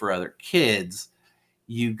responsible for other kids,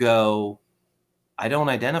 you go, I don't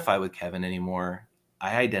identify with Kevin anymore.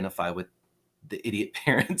 I identify with the idiot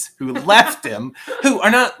parents who left him, who are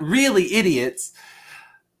not really idiots.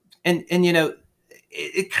 And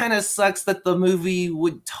it kind of sucks that the movie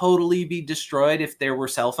would totally be destroyed if there were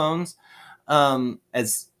cell phones.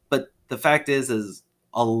 But the fact is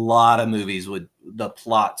a lot of movies the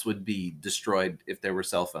plots would be destroyed if there were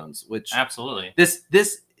cell phones, which absolutely. This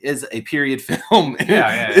is a period film.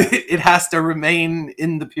 Yeah. It has to remain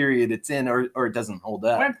in the period it's in, or it doesn't hold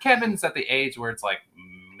up. When Kevin's at the age where it's like,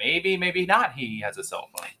 maybe not, he has a cell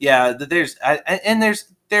phone. Yeah, there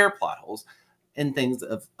are plot holes and things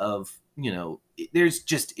of there's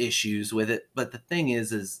just issues with it. But the thing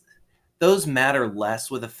is those matter less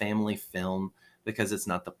with a family film because it's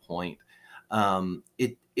not the point.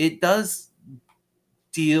 It does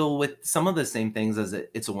deal with some of the same things as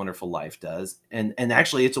It's a Wonderful Life does, and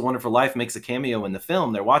actually It's a Wonderful Life makes a cameo in the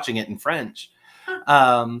film. They're watching it in French,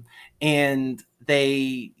 and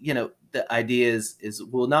they the idea is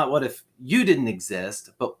well, not what if you didn't exist,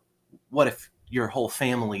 but what if your whole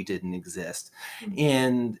family didn't exist.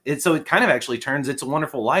 And so it kind of actually turns It's a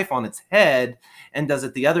Wonderful Life on its head and does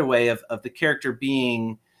it the other way of the character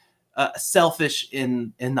being selfish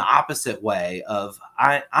in the opposite way of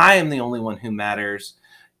I am the only one who matters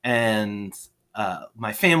and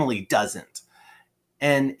my family doesn't.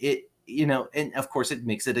 And it, and of course it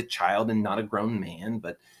makes it a child and not a grown man,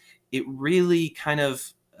 but it really kind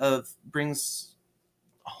of brings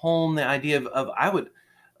home the idea of I would,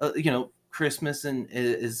 Christmas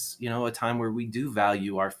is a time where we do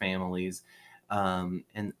value our families, and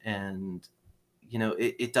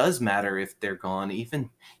it does matter if they're gone, even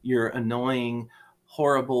your annoying,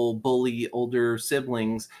 horrible, bully older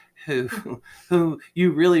siblings who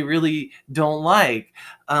you really, really don't like,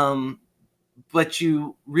 but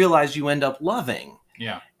you realize you end up loving.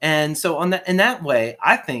 Yeah. And so in that way,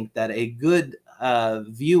 I think that a good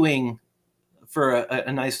viewing for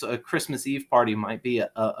a nice Christmas Eve party might be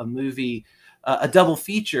a movie, a double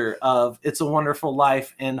feature of It's a Wonderful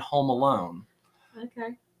Life and Home Alone.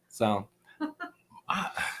 Okay. So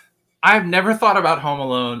I've never thought about Home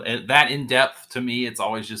Alone that in depth. To me, it's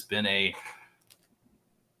always just been a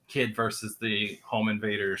kid versus the home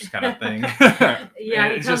invaders kind of thing.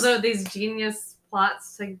 Yeah, he comes up with these genius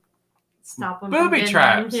plots to stop them. Booby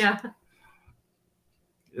traps. Yeah.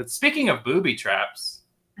 Speaking of booby traps,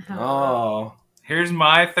 here's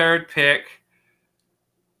my third pick.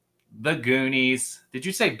 The Goonies. Did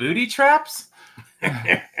you say booty traps?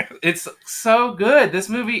 It's so good. This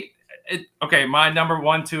movie. Okay, my number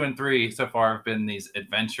 1, 2, and 3 so far have been these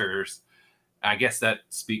adventures. I guess that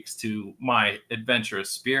speaks to my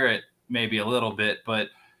adventurous spirit maybe a little bit, but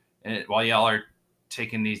while y'all are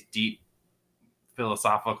taking these deep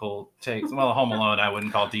philosophical takes, well, Home Alone I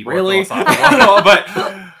wouldn't call deep really? or philosophical,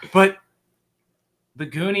 but The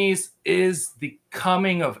Goonies is the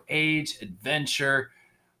coming of age adventure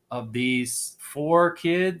of these 4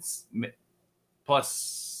 kids.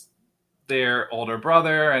 plus their older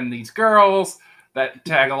brother and these girls that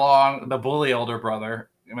tag along. The bully older brother,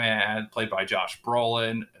 man, played by Josh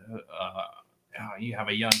Brolin. You have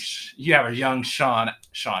a young Sean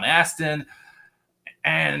Astin,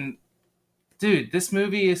 and dude, this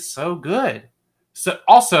movie is so good. So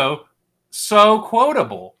also so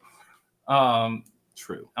quotable.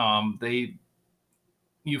 True.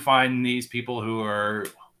 You find these people who are,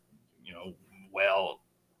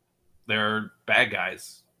 they're bad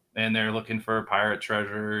guys and they're looking for pirate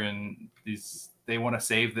treasure, and he wants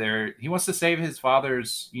to save his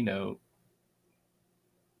father's,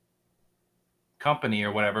 company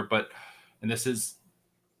or whatever. And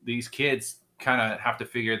these kids kind of have to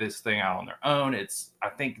figure this thing out on their own. I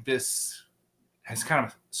think this has kind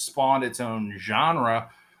of spawned its own genre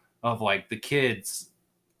of like the kids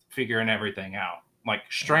figuring everything out. Like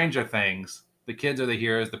Stranger Things, the kids are the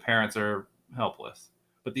heroes, the parents are helpless.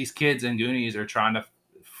 But these kids in Goonies are trying to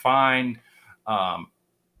find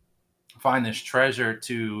this treasure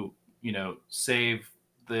to, save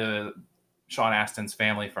the Sean Astin's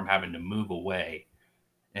family from having to move away.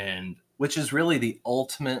 And which is really the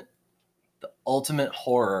ultimate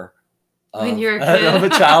horror when you're a kid. of a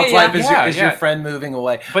child's life is Yeah. your friend moving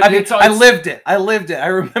away. But I lived it. I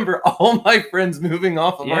remember all my friends moving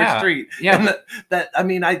off of our street. Yeah.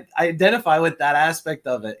 And I identify with that aspect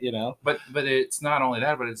of it, But it's not only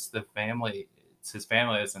that, but it's the family. It's his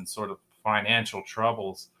family that's in sort of financial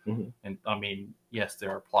troubles. Mm-hmm. And I mean, yes,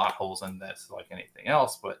 there are plot holes in this like anything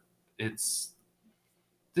else, but this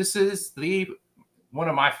is one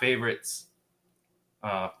of my favorites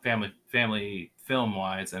family film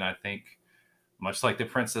wise, and I think much like The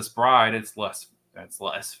Princess Bride, it's less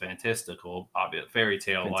fantastical, obvious fairy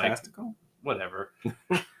tale like Fantastical? Whatever.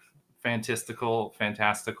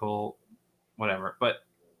 fantastical, whatever. But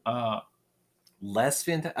less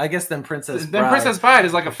fantastic, I guess, than Princess Bride. Then Princess Bride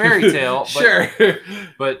is like a fairy tale. Sure.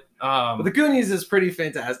 But The Goonies is pretty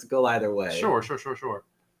fantastical either way. Sure.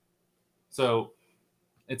 So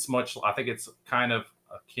I think it's kind of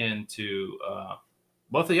akin to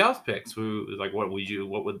both of y'all's picks. Who is like,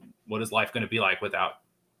 what is life going to be like without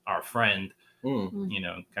our friend?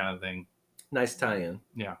 Kind of thing. Nice tie-in.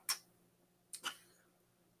 Yeah.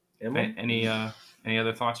 Emily? Any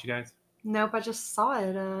other thoughts, you guys? Nope, I just saw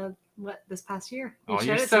it this past year.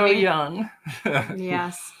 You're so young.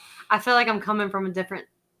 Yes. I feel like I'm coming from a different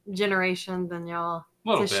generation than y'all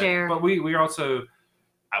to share. But we also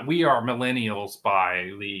we are millennials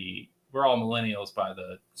we're all millennials by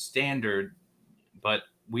the standard, but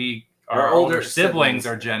our older siblings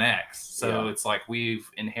are Gen X. So it's like we've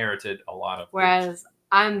inherited a lot of whereas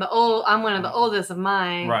I'm one of the oldest of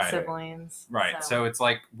my siblings. Right. So it's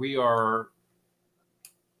like we are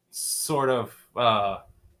sort of what's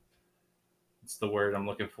the word I'm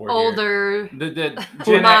looking for? Older. The Gen X.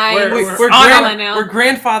 We're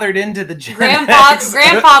grandfathered into the Gen X.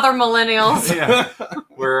 Grandfather millennials. Yeah.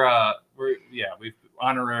 We've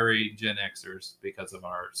honorary Gen Xers because of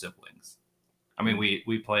our siblings. I mean,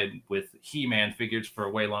 we played with He-Man figures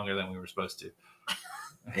for way longer than we were supposed to.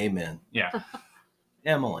 Amen. Yeah.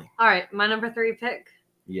 Emily. All right, my number 3 pick.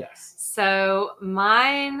 Yes. So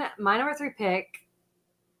my number 3 pick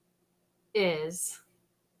is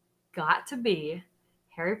got to be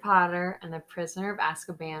Harry Potter and the Prisoner of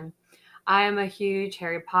Azkaban. I am a huge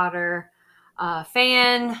Harry Potter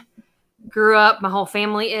fan. Grew up, my whole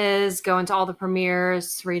family is going to all the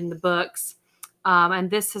premieres, reading the books.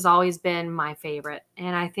 And this has always been my favorite.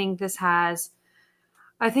 And I think it has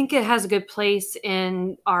a good place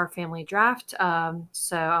in our family draft.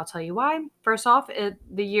 So I'll tell you why. First off,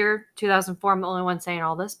 the year 2004, I'm the only one saying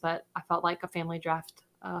all this, but I felt like a family draft,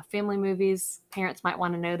 family movies, parents might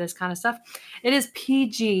want to know this kind of stuff. It is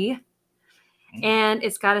PG, and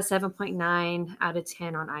it's got a 7.9 out of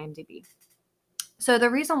 10 on IMDb. So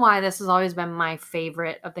the reason why this has always been my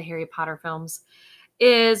favorite of the Harry Potter films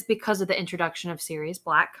is because of the introduction of Sirius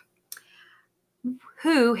Black,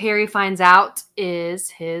 who Harry finds out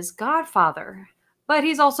is his godfather, but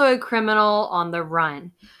he's also a criminal on the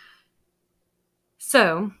run.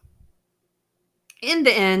 So, in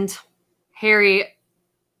the end,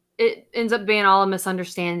 it ends up being all a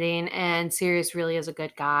misunderstanding, and Sirius really is a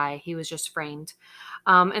good guy. He was just framed.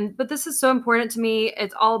 But this is so important to me.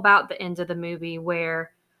 It's all about the end of the movie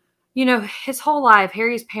where, his whole life,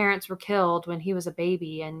 Harry's parents were killed when he was a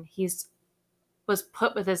baby, and was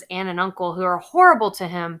put with his aunt and uncle who are horrible to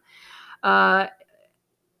him. So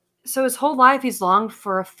his whole life he's longed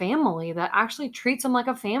for a family that actually treats him like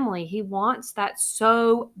a family. He wants that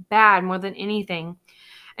so bad, more than anything.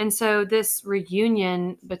 And so this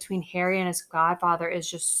reunion between Harry and his godfather is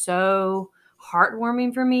just so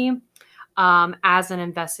heartwarming for me. as an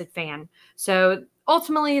invested fan. So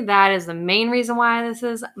ultimately, that is the main reason why this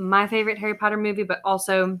is my favorite Harry Potter movie, but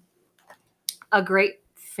also a great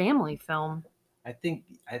family film. I think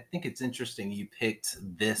it's interesting you picked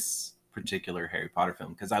this particular Harry Potter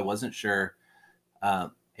film because I wasn't sure.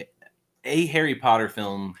 A Harry Potter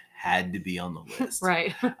film had to be on the list,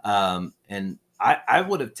 Right. And I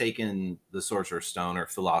would have taken the Sorcerer's Stone or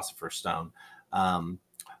Philosopher's Stone,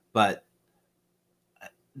 but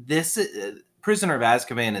this Prisoner of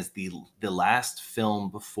Azkaban is the last film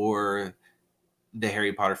before the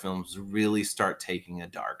Harry Potter films really start taking a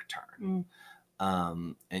dark turn.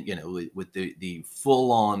 And with the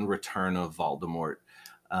full on return of Voldemort,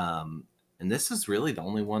 and this is really the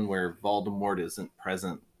only one where Voldemort isn't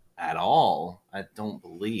present at all. I don't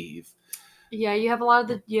believe. Yeah, you have a lot of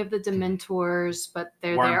the Dementors, but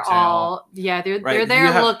they're Wormtail. all they're Right,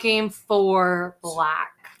 there looking for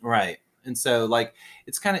Black. Right. And so like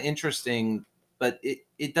it's kind of interesting, but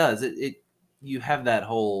it does you have that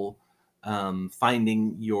whole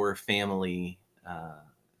finding your family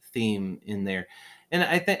theme in there. And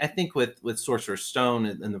I think with Sorcerer's Stone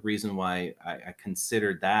and the reason why I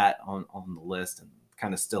considered that on the list and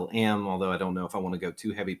kind of still am, although I don't know if I want to go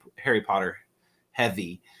too Harry Potter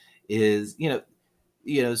heavy, is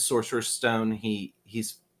Sorcerer's Stone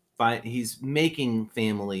he's making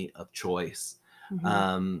family of choice.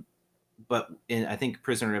 Mm-hmm. But I think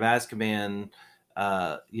Prisoner of Azkaban,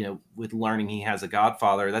 with learning he has a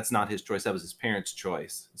godfather, that's not his choice. That was his parents'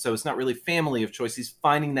 choice. So it's not really family of choice. He's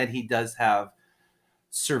finding that he does have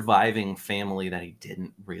surviving family that he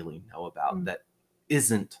didn't really know about that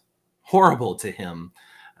isn't horrible to him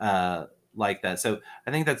like that. So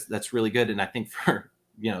I think that's really good. And I think for,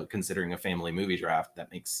 considering a family movie draft,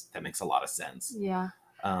 that makes a lot of sense. Yeah.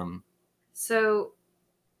 So,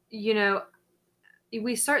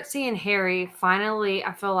 we start seeing Harry finally,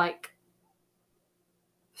 I feel like,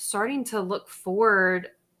 starting to look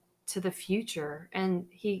forward to the future. And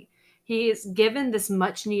he is given this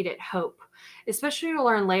much needed hope, especially to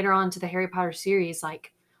learn later on to the Harry Potter series,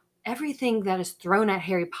 like everything that is thrown at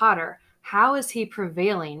Harry Potter, how is he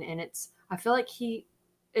prevailing? And I feel like he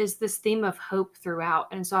is this theme of hope throughout.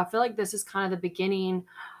 And so I feel like this is kind of the beginning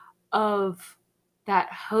of that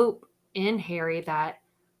hope in Harry that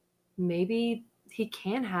maybe he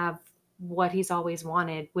can have what he's always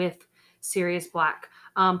wanted with Sirius Black.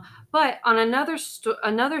 But on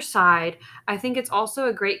another side, I think it's also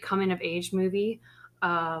a great coming of age movie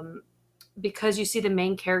because you see the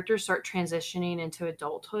main characters start transitioning into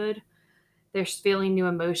adulthood. They're feeling new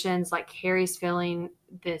emotions, like Harry's feeling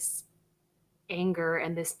this anger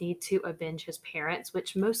and this need to avenge his parents,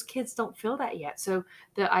 which most kids don't feel that yet. So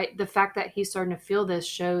the fact that he's starting to feel this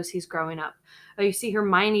shows he's growing up. You see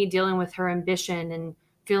Hermione dealing with her ambition and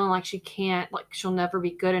feeling like she'll never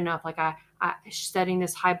be good enough. Like she's setting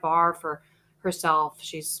this high bar for herself.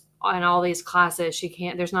 She's in all these classes.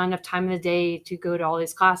 There's not enough time in the day to go to all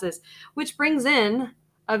these classes, which brings in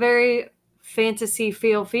a very fantasy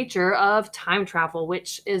feel feature of time travel,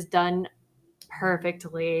 which is done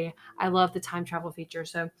perfectly. I love the time travel feature.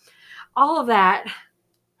 So all of that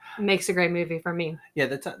makes a great movie for me. Yeah,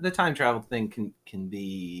 the time travel thing can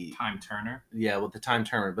be Time Turner. Yeah, with the time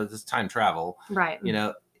turner, but this time travel, right?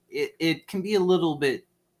 It can be a little bit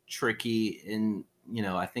tricky in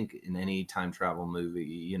I think in any time travel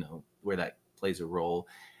movie, where that plays a role.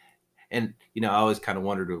 And I always kind of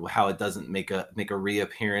wondered how it doesn't make a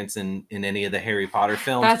reappearance in any of the Harry Potter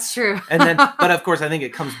films. That's true. And then, but of course, I think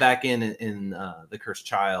it comes back in The Cursed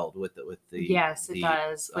Child with the yes, it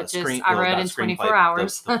does. Which is I read in 24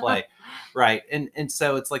 hours. The play, right? And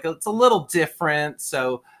so it's like it's a little different.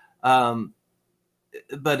 So,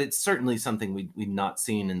 but it's certainly something we've not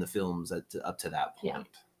seen in the films up to that point.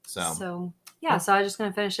 Yeah. So I'm just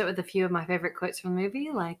gonna finish it with a few of my favorite quotes from the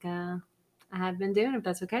movie, like I have been doing, if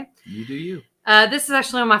that's okay. You do you. This is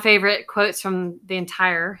actually one of my favorite quotes from the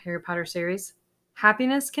entire Harry Potter series.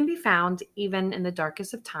 Happiness can be found even in the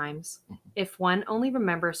darkest of times if one only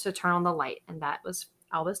remembers to turn on the light. And that was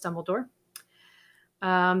Albus Dumbledore.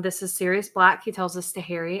 This is Sirius Black. He tells this to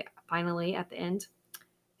Harry finally at the end.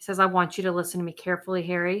 He says, I want you to listen to me carefully,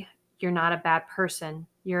 Harry. You're not a bad person.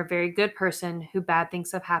 You're a very good person who bad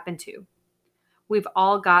things have happened to. We've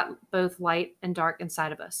all got both light and dark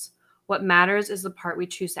inside of us. What matters is the part we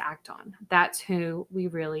choose to act on. That's who we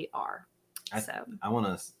really are. I want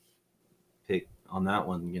to pick on that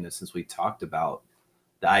one, since we talked about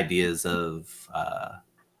the ideas of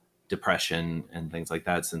depression and things like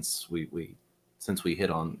that, since we hit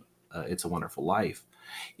on It's a Wonderful Life,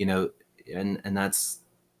 and that's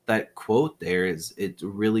that quote there it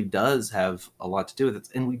really does have a lot to do with it.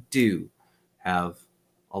 And we do have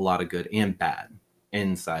a lot of good and bad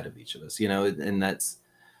inside of each of us, and that's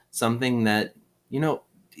something that,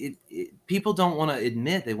 people don't want to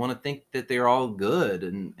admit. They want to think that they're all good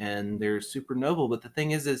and they're super noble. But the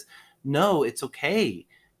thing is no, it's okay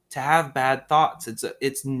to have bad thoughts.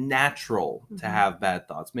 It's natural to have bad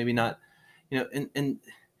thoughts. Maybe not,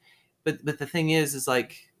 but the thing is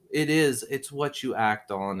like, it's what you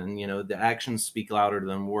act on, and the actions speak louder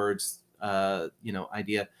than words,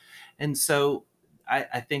 idea. And so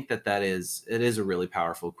I think it is a really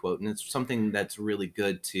powerful quote, and it's something that's really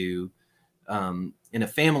good to, in a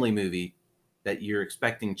family movie that you're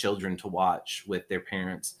expecting children to watch with their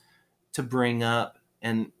parents, to bring up.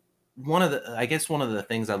 And one of the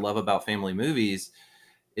things I love about family movies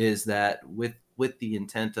is that with the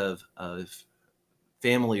intent of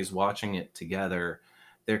families watching it together,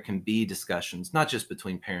 there can be discussions, not just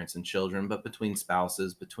between parents and children, but between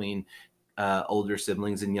spouses, between older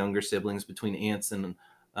siblings and younger siblings, between aunts and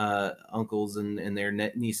uncles and their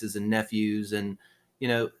nieces and nephews, and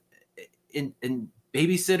and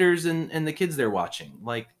babysitters and the kids they're watching.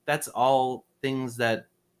 Like, that's all things that,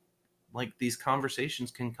 like, these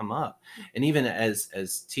conversations can come up. And even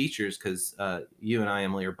as teachers, because you and I,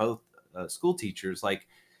 Emily, are both school teachers, like,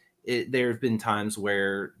 there have been times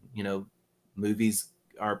where movies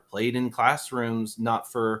are played in classrooms, not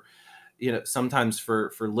for sometimes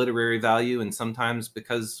for literary value, and sometimes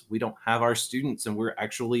because we don't have our students and we're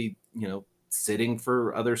actually sitting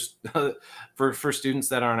for others for students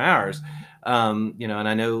that aren't ours. And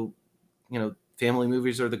I know family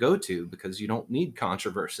movies are the go-to because you don't need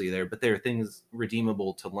controversy there, but there are things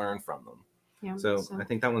redeemable to learn from them. Yeah, so I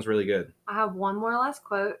think that one's really good. I have one more last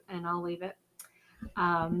quote and I'll leave it.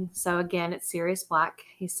 So again, it's Sirius Black.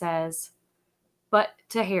 He says, but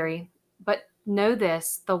to Harry, but know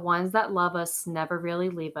this, the ones that love us never really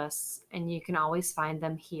leave us, and you can always find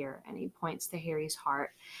them here. And he points to Harry's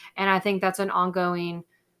heart. And I think that's an ongoing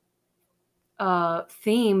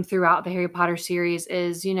theme throughout the Harry Potter series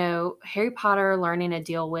is, Harry Potter learning to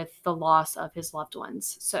deal with the loss of his loved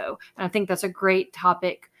ones. So, and I think that's a great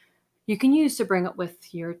topic you can use to bring up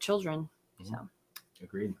with your children. Mm-hmm. So,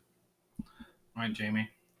 agreed. All right, Jamie.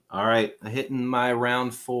 All right, hitting my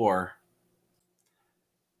round 4.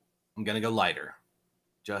 I'm going to go lighter.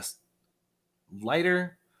 Just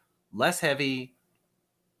lighter, less heavy,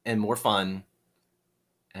 and more fun.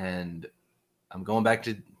 And I'm going back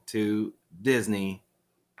to Disney.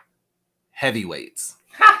 Heavyweights.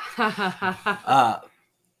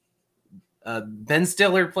 Ben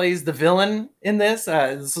Stiller plays the villain in this.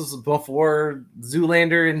 This was before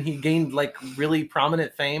Zoolander, and he gained like really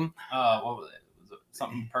prominent fame. What was it? Was it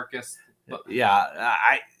something Perkis? Yeah,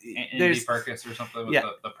 Andy Perkis or something with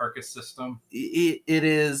the Perkis system. It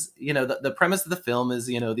is, the premise of the film is,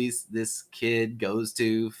 this kid goes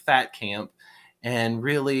to fat camp, and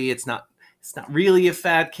really it's not really a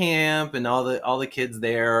fat camp, and all the kids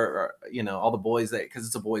there are, all the boys there, because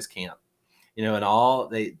it's a boys camp, and all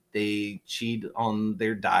they cheat on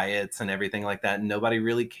their diets and everything like that, and nobody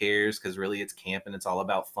really cares because really it's camp and it's all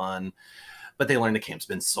about fun. But they learn the camp's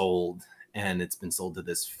been sold. And it's been sold to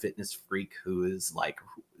this fitness freak who is like,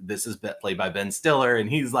 this is played by Ben Stiller. And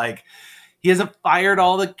he's like, he hasn't fired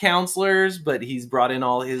all the counselors, but he's brought in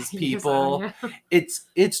all his people.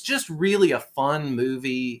 It's just really a fun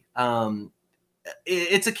movie.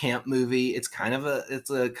 It's a camp movie. It's kind of it's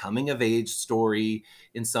a coming of age story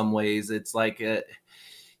in some ways. It's like,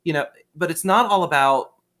 but it's not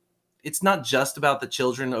just about the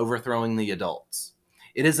children overthrowing the adults.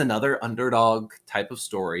 It is another underdog type of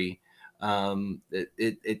story.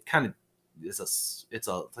 It kind of is it's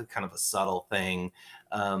a kind of a subtle thing,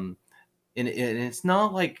 and it's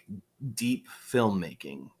not like deep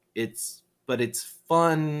filmmaking. But it's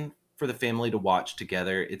fun for the family to watch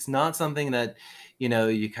together. It's not something that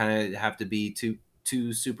you kind of have to be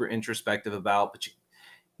too super introspective about. But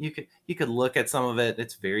you could look at some of it.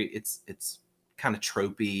 It's kind of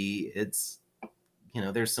tropey. It's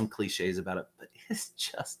there's some cliches about it, but it's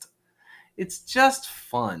just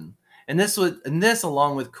fun. And this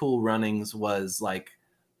along with Cool Runnings was like,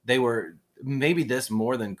 they were maybe this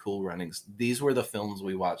more than Cool Runnings. These were the films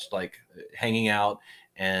we watched, like hanging out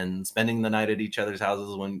and spending the night at each other's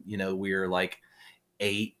houses when, we were like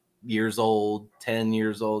 8 years old, 10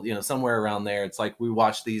 years old, somewhere around there. It's like we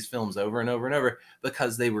watched these films over and over and over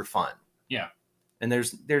because they were fun. Yeah. And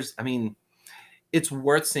I mean, it's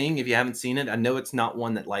worth seeing if you haven't seen it. I know it's not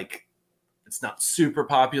one that like, it's not super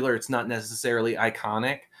popular. It's not necessarily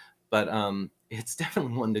iconic, but it's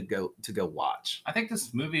definitely one to go watch. I think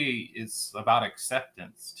this movie is about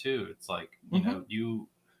acceptance too. It's like, you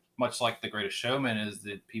much like The Greatest Showman, is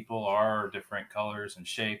that people are different colors and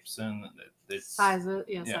shapes and it's Sizes,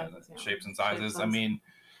 shapes and Shape, sizes. I size. mean,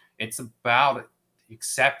 it's about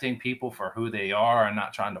accepting people for who they are and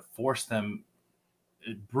not trying to force them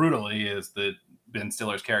brutally, as the Ben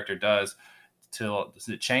Stiller's character does, to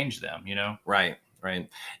change them. You know, Right, right.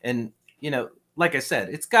 And like I said,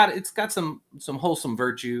 it's got some wholesome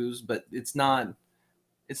virtues, but it's not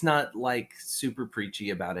like super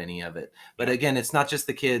preachy about any of it. But again, it's not just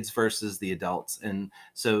the kids versus the adults, and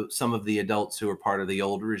so some of the adults who are part of the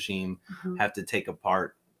old regime Mhm. have to take a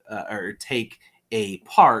part or take a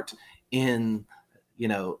part in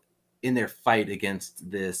in their fight against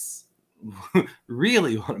this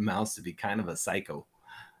really what amounts to be kind of a psycho.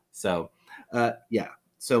 So yeah,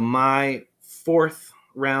 so my fourth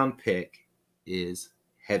round pick is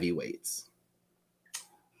Heavyweights.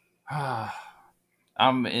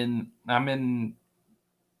 I'm in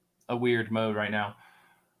a weird mode right now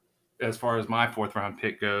as far as my fourth round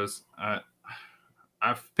pick goes.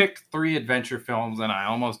 I've picked 3 adventure films, and I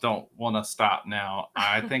almost don't want to stop now.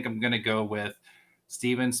 I think I'm going to go with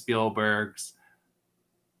Steven Spielberg's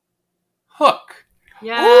Hook.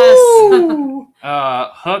 Yes.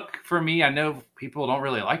 Hook, for me, I know people don't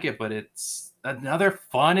really like it, but it's another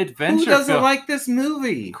fun adventure Who doesn't film. like this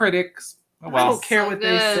movie? Critics? I Well, don't care So what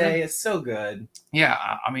good. they say. It's so good.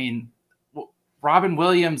 yeah, I mean, Robin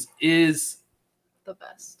Williams is The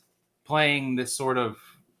best. playing this sort of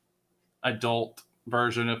adult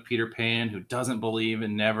version of Peter Pan who doesn't believe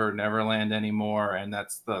in Neverland anymore, and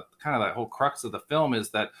that's the kind of that whole crux of the film,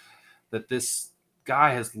 is that this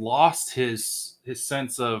guy has lost his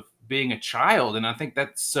sense of being a child, and I think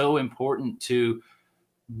that's so important to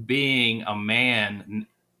being a man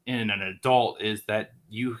in an adult, is that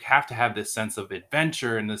you have to have this sense of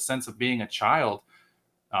adventure and this sense of being a child.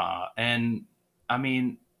 And I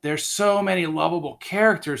mean, there's so many lovable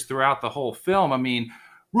characters throughout the whole film. I mean,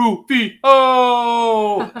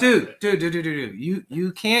 Rufio! Dude.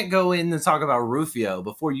 You can't go in and talk about Rufio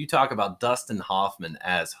before you talk about Dustin Hoffman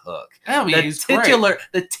as Hook. I mean, The he's great.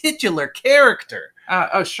 titular character.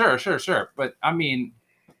 Oh, sure. But I mean,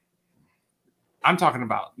 I'm talking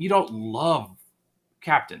about, you don't love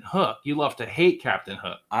Captain Hook. You love to hate Captain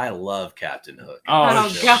Hook. I love Captain Hook.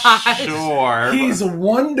 Oh, gosh. Sure. He's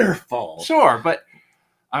wonderful. Sure, but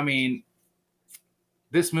I mean,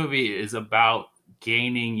 this movie is about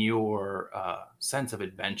gaining your sense of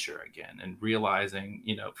adventure again, and realizing,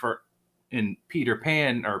 in Peter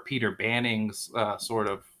Pan, or Peter Banning's sort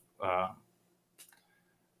of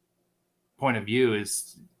point of view,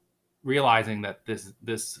 is realizing that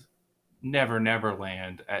this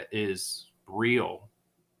Neverland is real,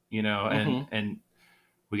 and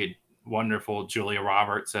we get wonderful Julia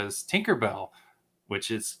Roberts as Tinkerbell,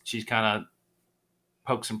 which is, she's kind of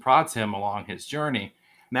pokes and prods him along his journey.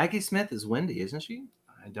 Maggie Smith is Wendy, isn't she?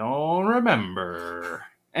 I don't remember.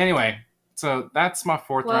 Anyway, so that's my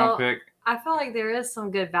fourth Well, round pick. I feel like there is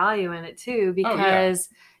some good value in it too, Oh, yeah. because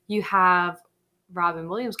you have Robin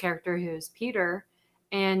Williams' character, who is Peter,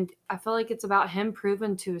 and I feel like it's about him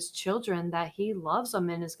proving to his children that he loves them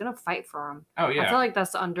and is going to fight for them. Oh, I yeah. feel like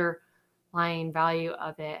that's the underlying value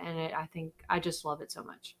of it, and I think I just love it so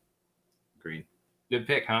much. Agreed. Good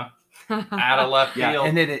pick, huh? Out of left Yeah, field.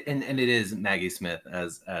 and it is Maggie Smith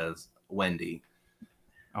as Wendy.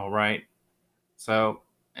 All right. So,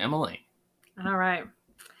 Emily. All right.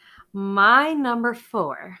 My number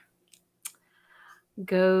 4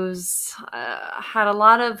 goes, had a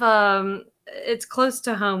lot of, it's close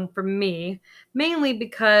to home for me, mainly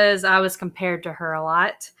because I was compared to her a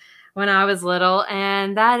lot when I was little,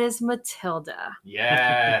 and that is Matilda.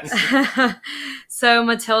 Yes. So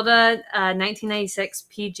Matilda, 1996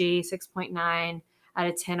 PG, 6.9 out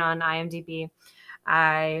of 10 on IMDb.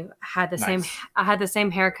 I had the same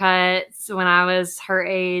haircuts when I was her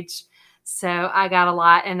age, so I got a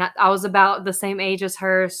lot, and I was about the same age as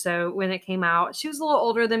her. So when it came out, she was a little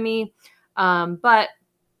older than me, but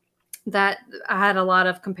that I had a lot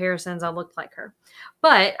of comparisons. I looked like her,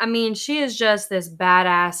 but I mean, she is just this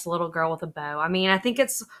badass little girl with a bow. I mean, I think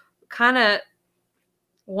it's kind of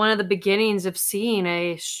one of the beginnings of seeing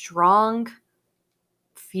a strong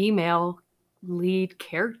female lead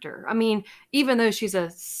character. I mean, even though she's a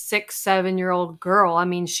 6-7-year-old girl, I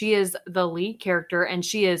mean, she is the lead character, and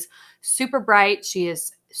she is super bright. She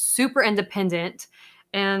is super independent,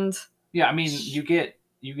 and Yeah, I mean,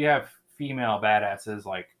 you have female badasses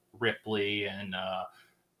like Ripley and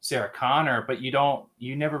Sarah Connor, but you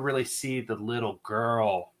never really see the little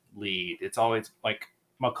girl lead. It's always like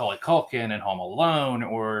Macaulay Culkin and Home Alone,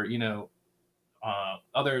 or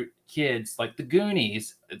other kids like the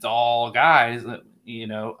Goonies. It's all guys,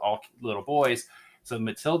 all little boys. So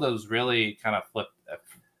Matilda's really kind of flipped,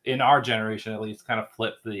 in our generation at least, kind of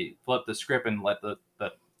flipped the script and let the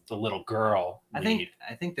little girl lead.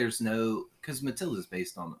 I think there's no, because Matilda's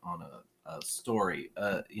based on a story,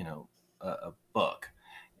 a book,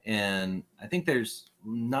 and I think there's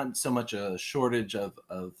not so much a shortage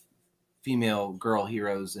of female girl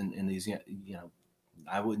heroes in these,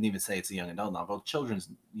 I wouldn't even say it's a young adult novel, children's,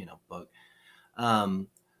 book. I'm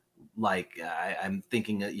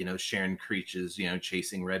thinking of, Sharon Creech's,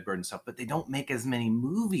 Chasing Redbird and stuff, but they don't make as many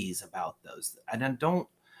movies about those.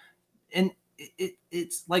 And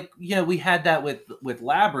it's like, we had that with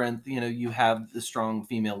Labyrinth, you have the strong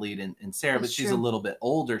female lead in Sarah, That's but she's true. a little bit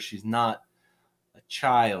older. She's not a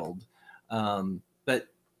child. But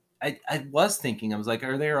I was thinking, I was like,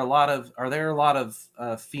 are there a lot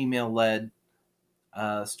of female led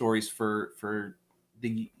stories for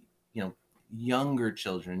the younger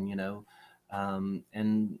children,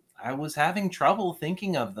 and I was having trouble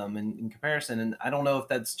thinking of them in comparison, and I don't know if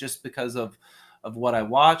that's just because of what I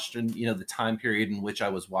watched and the time period in which I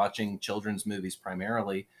was watching children's movies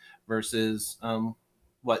primarily versus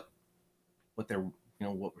what they're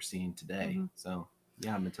what we're seeing today. Mm-hmm. So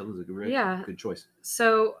yeah, Matilda's a good choice.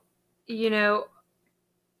 So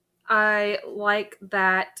I like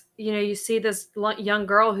that, you see this young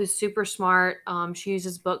girl who's super smart. She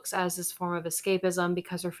uses books as this form of escapism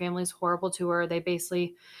because her family's horrible to her. They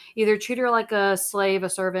basically either treat her like a slave, a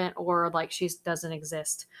servant, or like she doesn't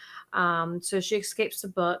exist. So she escapes to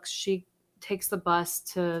books. She takes the bus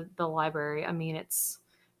to the library. I mean,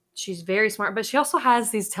 she's very smart, but she also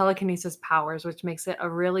has these telekinesis powers, which makes it a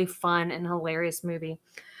really fun and hilarious movie.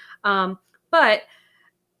 But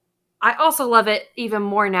I also love it even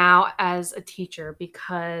more now as a teacher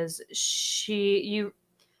because she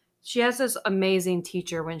has this amazing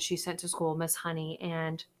teacher when she's sent to school, Miss Honey,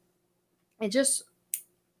 and this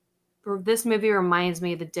movie reminds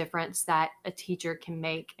me of the difference that a teacher can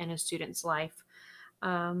make in a student's life.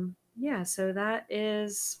 So that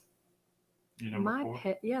is my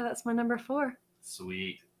pick. Yeah, that's my number 4.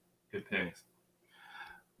 Sweet, good picks.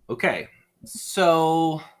 Okay,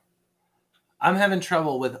 so I'm having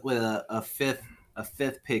trouble with a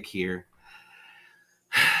fifth pick here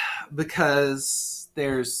because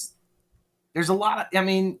there's a lot. I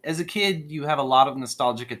mean, as a kid, you have a lot of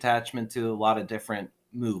nostalgic attachment to a lot of different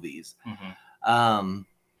movies, and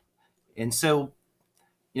so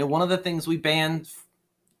one of the things we banned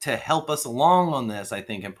to help us along on this, I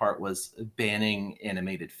think, in part, was banning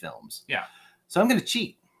animated films. Yeah. So I'm going to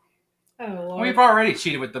cheat. Oh, Lord. We've already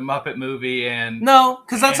cheated with the Muppet movie and no,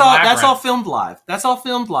 because that's all filmed live. That's all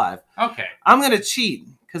filmed live. Okay. I'm going to cheat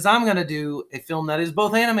because I'm going to do a film that is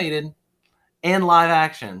both animated and live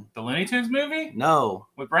action. The Looney Tunes movie? No.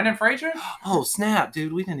 With Brendan Fraser? Oh, snap,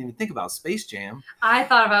 dude. We didn't even think about Space Jam. I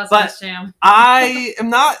thought about Space Jam. I am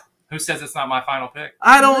not. Who says it's not my final pick?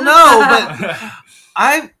 I don't know, but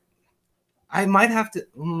I might have to.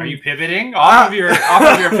 Are you pivoting off of your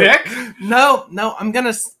pick? No.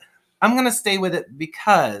 I'm gonna stay with it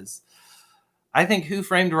because I think Who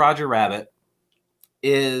Framed Roger Rabbit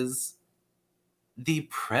is the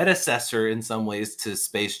predecessor in some ways to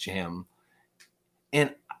Space Jam.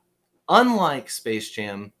 And unlike Space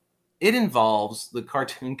Jam, it involves the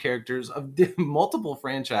cartoon characters of multiple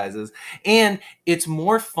franchises, and it's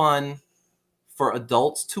more fun for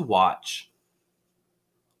adults to watch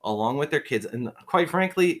along with their kids. And quite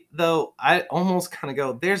frankly, though, I almost kind of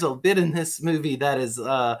go, there's a bit in this movie that is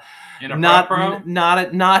not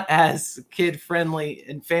as kid friendly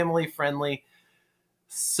and family friendly.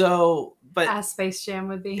 So, but as Space Jam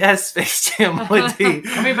would be. As Space Jam would be.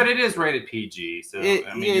 I mean, but it is rated PG, so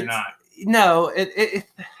you're not. No, it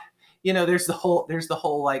there's the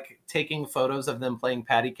whole like taking photos of them playing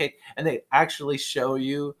patty cake, and they actually show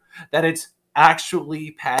you that it's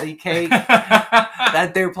actually patty cake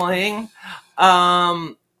that they're playing.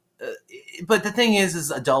 But the thing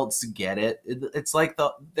is adults get it. It's like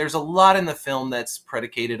there's a lot in the film that's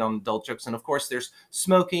predicated on adult jokes, and of course there's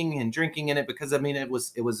smoking and drinking in it because I mean it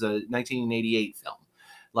was a 1988 film.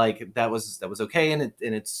 Like that was okay, and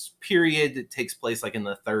its period, it takes place like in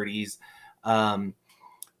the 30s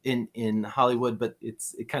in Hollywood, but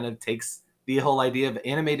it kind of takes the whole idea of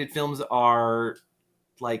animated films are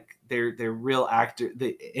like they're real actor.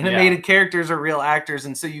 The animated characters are real actors,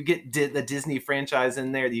 and so you get the Disney franchise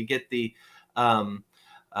in there. You get the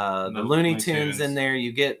Looney Tunes in there.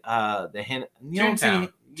 You get the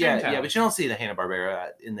but you don't see the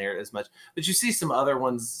Hanna-Barbera in there as much. But you see some other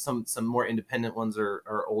ones, some more independent ones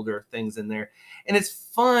or older things in there, and it's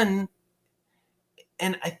fun.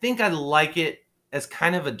 And I think I like it as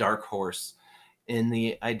kind of a dark horse in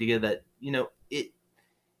the idea that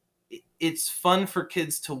it's fun for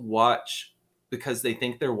kids to watch because they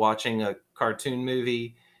think they're watching a cartoon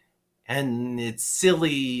movie and it's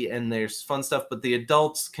silly and there's fun stuff, but the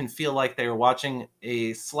adults can feel like they're watching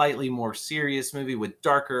a slightly more serious movie with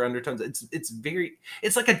darker undertones.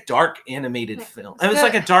 It's like a dark animated film. It's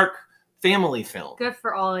like a dark family film. Good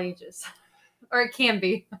for all ages. Or it can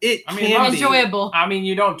be. It I mean, can be. Enjoyable. I mean,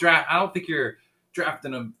 you don't draft. I don't think you're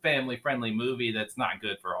drafting a family-friendly movie that's not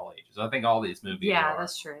good for all ages. I think all these movies Yeah, are.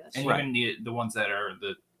 that's true. That's And true. even the ones that are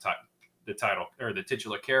the title or the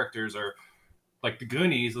titular characters are like the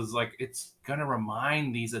Goonies is like it's gonna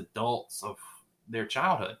remind these adults of their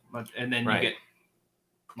childhood, and then Right. you get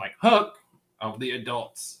like Hook of the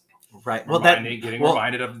adults. Right. Well, Getting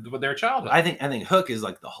reminded of their childhood. I think Hook is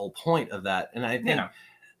like the whole point of that, and I think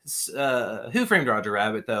Who Framed Roger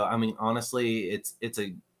Rabbit, though. I mean, honestly, it's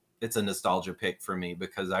a nostalgia pick for me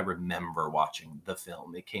because I remember watching the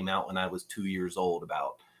film. It came out when I was 2 years old,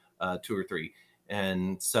 about 2 or 3,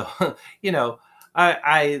 and so you know,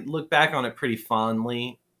 I look back on it pretty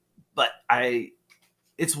fondly. But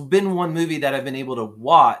it's been one movie that I've been able to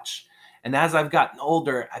watch. And as I've gotten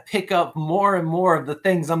older, I pick up more and more of the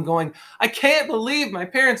things I'm going, I can't believe my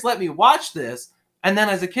parents let me watch this. And then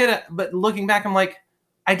as a kid, but looking back, I'm like,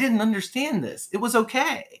 I didn't understand this. It was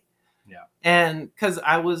okay. Yeah. And because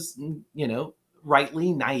I was,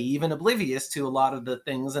 rightly naive and oblivious to a lot of the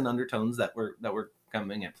things and undertones that were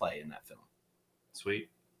coming at play in that film.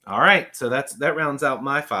 Sweet. All right. So that rounds out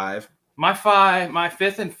my 5. My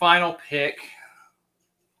fifth and final pick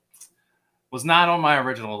was not on my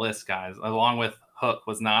original list, guys. Along with Hook,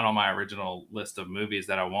 was not on my original list of movies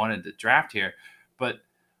that I wanted to draft here. But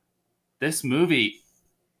this movie,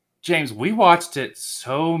 James, we watched it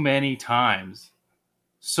so many times,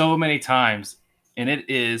 and it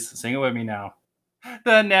is, sing it with me now,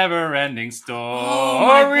 The Never-Ending Story. Oh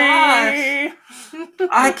my gosh.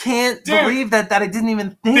 I can't believe that I didn't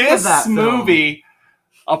even think of that This movie,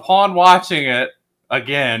 upon watching it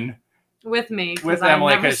again, with me. with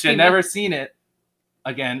Emily, because she had never seen it.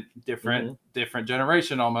 Again, different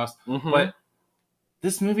generation almost. Mm-hmm. But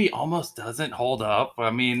this movie almost doesn't hold up.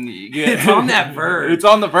 I mean, it's on that verge. It's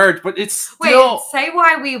on the verge, but it's still. Wait, say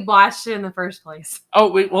why we watched it in the first place.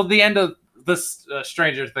 Oh, well, the end of this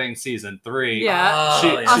Stranger Things season 3.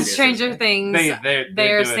 Yeah. On Stranger Things, they're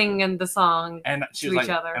doing singing the song and she to was each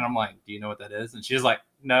like, other. and I'm like, do you know what that is? And she was like,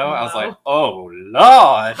 no. I was like, oh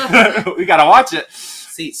Lord, we gotta watch it.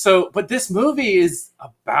 See, but this movie is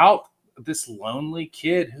about this lonely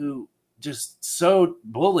kid who just so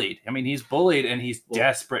bullied. I mean, he's bullied and he's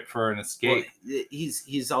desperate for an escape. Well,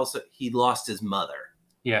 he lost his mother.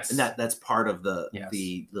 Yes, and that's part of the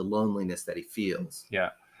loneliness that he feels. Yeah,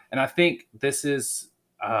 and I think this is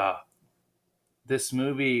this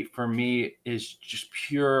movie for me is just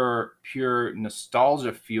pure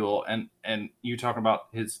nostalgia fuel. And you talking about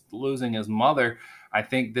his losing his mother. I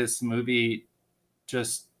think this movie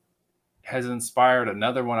just has inspired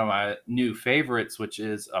another one of my new favorites, which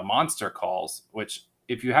is Monster Calls, which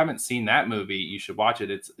if you haven't seen that movie, you should watch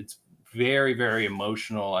it. It's very, very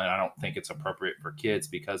emotional, and I don't think it's appropriate for kids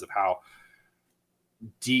because of how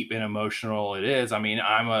deep and emotional it is. I mean,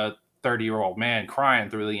 I'm a 30-year-old man crying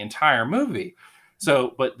through the entire movie.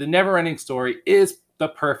 So, but The Never-Ending Story is the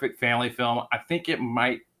perfect family film. I think it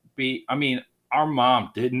might be, I mean, our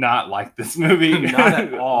mom did not like this movie. Not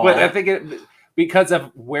at all. But I think because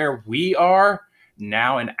of where we are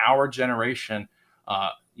now in our generation,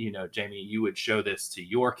 Jamie, you would show this to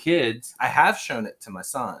your kids. I have shown it to my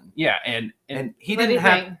son. Yeah, and he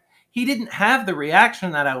didn't have the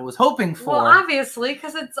reaction that I was hoping for. Well, obviously,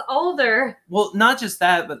 because it's older. Well, not just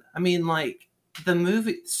that, but I mean, like the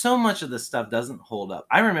movie, so much of the stuff doesn't hold up.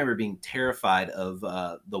 I remember being terrified of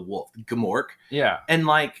the wolf, Gamork. Yeah, and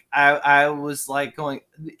like I was like going,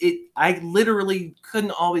 I literally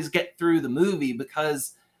couldn't always get through the movie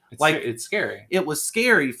because it's scary. It was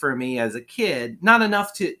scary for me as a kid, not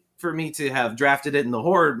enough for me to have drafted it in the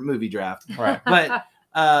horror movie draft, right? But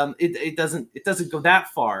it doesn't go that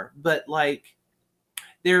far. But like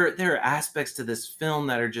there are aspects to this film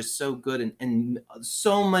that are just so good, and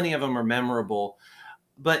so many of them are memorable.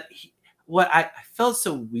 But what I felt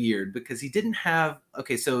so weird because he didn't have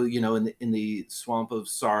in the Swamp of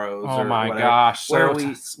Sorrows. Oh my gosh! Where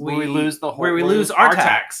we lose the whole, where we lose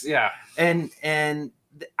Artax. Yeah, and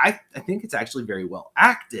I think it's actually very well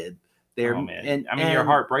acted there. Oh man! And I mean, your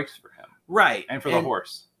heart breaks for him, right? And for the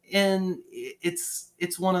horse. And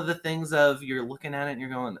it's one of the things of you're looking at it and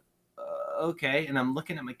you're going, okay. And I'm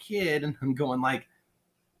looking at my kid and I'm going like,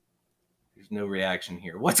 there's no reaction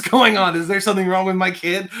here. What's going on? Is there something wrong with my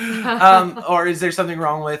kid? Or is there something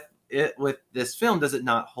wrong with it, with this film? Does it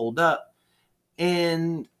not hold up?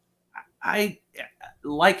 And I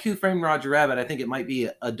like Who Framed Roger Rabbit. I think it might be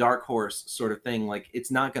a dark horse sort of thing. Like,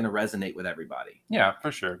 it's not going to resonate with everybody. Yeah,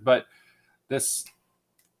 for sure. But this,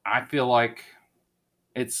 I feel like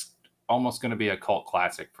it's almost going to be a cult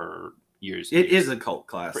classic for years. It is a cult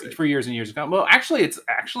classic for years and years to come. Well, actually, it's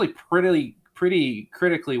actually pretty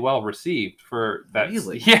critically well received for that.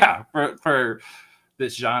 Really? Yeah, for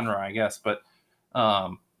this genre, I guess. But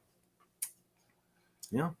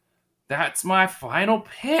yeah, that's my final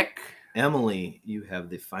pick. Emily, you have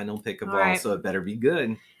the final pick of all, right. so it better be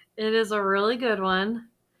good. It is a really good one.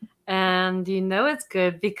 And you know it's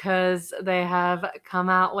good because they have come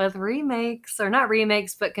out with remakes, or not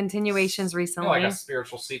remakes, but continuations recently. Like a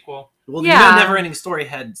spiritual sequel. Well, Yeah. Never Ending Story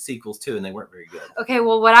had sequels too, and they weren't very good. Okay,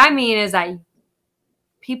 well, what I mean is that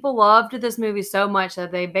people loved this movie so much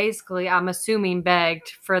that they basically, I'm assuming, begged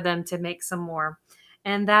for them to make some more.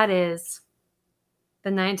 And that is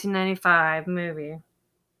the 1995 movie,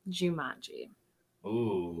 Jumanji.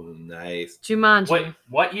 Ooh, nice. Jumanji. Wait,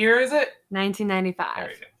 what year is it? 1995. There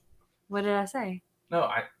you go. What did I say? No,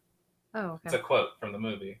 Oh, it's okay. a quote from the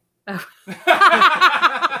movie. Oh.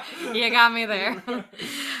 You got me there.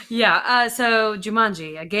 Yeah, so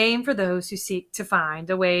Jumanji, a game for those who seek to find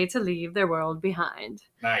a way to leave their world behind.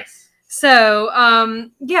 Nice. So,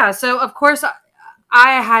 so of course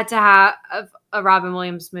I had to have a Robin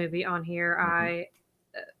Williams movie on here. I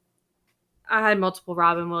had multiple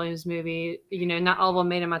Robin Williams movie. You know, not all of them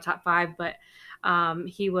made in my top 5, but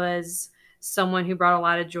he was someone who brought a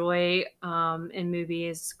lot of joy in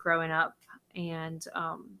movies growing up. And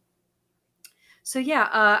I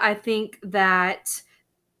think that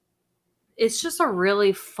it's just a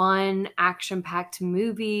really fun, action-packed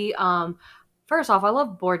movie. First off, I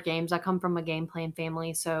love board games. I come from a game playing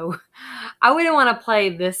family, so I wouldn't want to play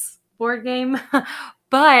this board game.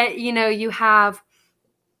 But, you know, you have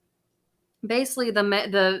basically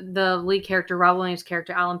the lead character, Rob Williams'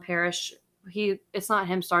 character, Alan Parrish. It's not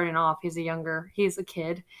him starting off. He's a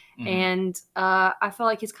kid. Mhm. And I feel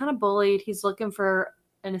like he's kind of bullied. He's looking for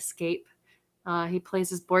an escape. He plays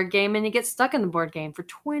his board game and he gets stuck in the board game for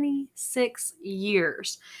 26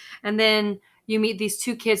 years. And then you meet these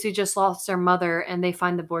 2 kids who just lost their mother and they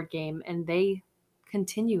find the board game and they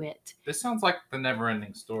continue it. This sounds like the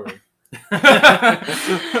never-ending story.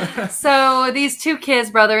 So these 2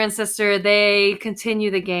 kids, brother and sister, they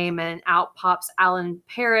continue the game and out pops Alan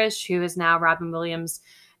Parrish, who is now Robin Williams.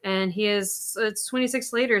 And it's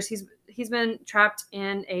 26 later. He's been trapped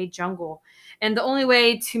in a jungle. And the only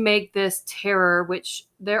way to make this terror, which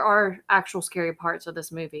there are actual scary parts of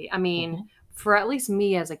this movie. I mean, for at least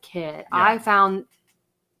me as a kid, I found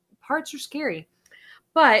parts are scary.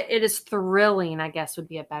 But it is thrilling, I guess would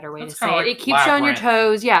be a better way to say it. It keeps you on your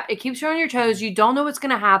toes. Yeah, it keeps you on your toes. You don't know what's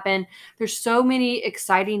going to happen. There's so many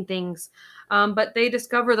exciting things. But they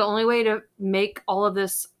discover the only way to make all of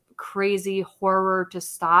this crazy horror to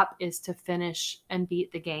stop is to finish and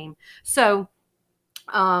beat the game. So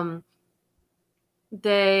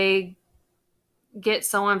they get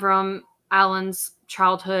someone from Alan's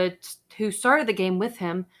childhood who started the game with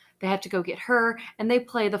him. They have to go get her, and they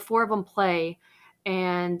play. The 4 of them play.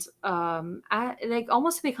 And they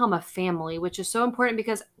almost become a family, which is so important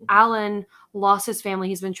because Alan lost his family.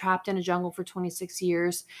 He's been trapped in a jungle for 26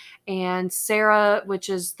 years. And Sarah, which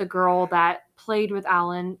is the girl that played with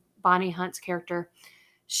Alan, Bonnie Hunt's character,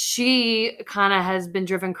 she kind of has been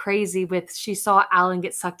driven crazy she saw Alan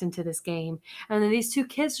get sucked into this game. And then these 2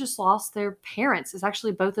 kids just lost their parents. It's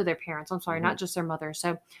actually both of their parents. I'm sorry, not just their mother.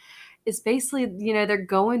 So it's basically, you know, they're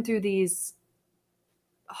going through these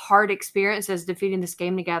hard experiences defeating this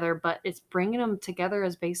game together, but it's bringing them together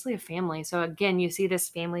as basically a family. So again, you see this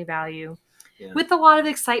family value with a lot of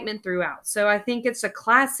excitement throughout. So I think it's a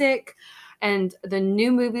classic, and the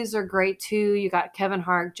new movies are great too. You got Kevin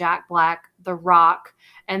Hart, Jack Black, The Rock,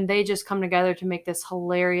 and they just come together to make this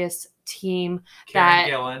hilarious team. Karen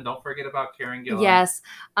Gillan, don't forget about Karen Gillan. Yes,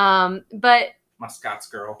 but my Scots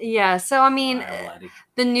girl. Yeah, so I mean,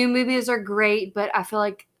 the new movies are great, but I feel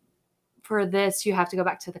like for this, you have to go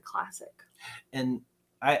back to the classic. And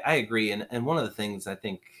I agree. And one of the things I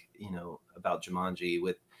think, you know, about Jumanji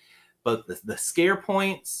with both the scare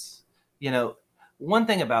points, you know, one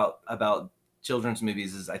thing about children's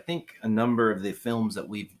movies is I think a number of the films that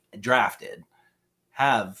we've drafted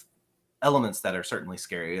have elements that are certainly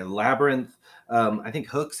scary. Labyrinth, I think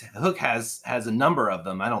Hook has a number of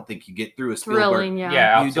them. I don't think you get through a Spielberg. Thrilling, yeah.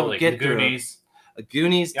 Yeah, You absolutely. don't get Goonies.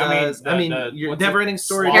 Goonies does. Your Never-Ending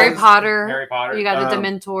Story. Harry does. Potter. Harry Potter. You got the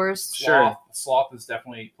Dementors. Sure. Sloth is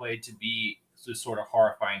definitely played to be just sort of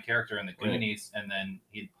horrifying character in the Right. Goonies, and then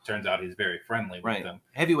he turns out he's very friendly with Right. them.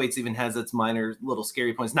 Heavyweights even has its minor little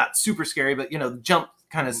scary points. Not super scary, but jump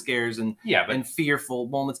kind of scares and Yeah, but fearful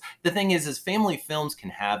moments. The thing is family films can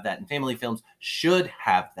have that, and family films should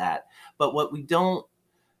have that. But what we don't,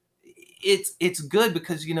 it's good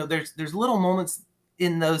because there's little moments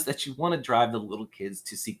in those that you want to drive the little kids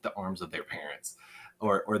to seek the arms of their parents,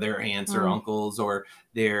 or their aunts or uncles, or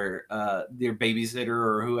their babysitter,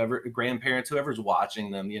 or whoever, grandparents, whoever's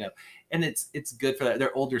watching them. And it's good for that.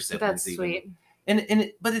 Their older siblings. That's even.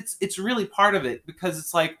 sweet. But it's really part of it, because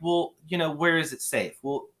it's like, well, where is it safe?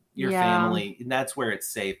 Well, your Yeah. family, and that's where it's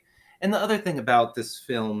safe. And the other thing about this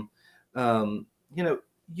film,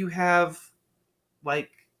 you have, like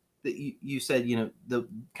you said, the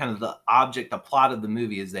kind of the object, the plot of the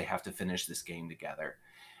movie is they have to finish this game together.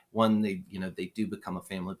 One, they do become a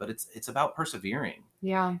family, but it's about persevering.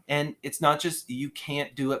 Yeah. And it's not just, you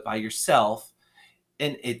can't do it by yourself.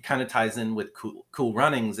 And it kind of ties in with Cool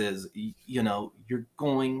Runnings is, you're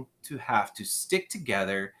going to have to stick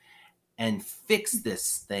together and fix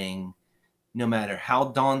this thing, no matter how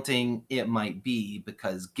daunting it might be,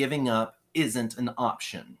 because giving up isn't an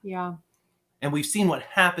option. Yeah. And we've seen what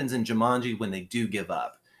happens in Jumanji when they do give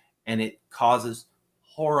up, and it causes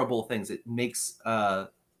horrible things. It makes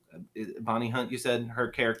Bonnie Hunt, you said her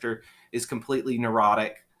character is completely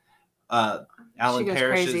neurotic. Alan goes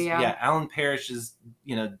Parrish's crazy, yeah. Alan Parrish's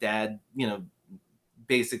dad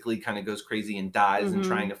basically kind of goes crazy and dies in Mhm.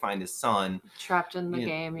 trying to find his son. Trapped in the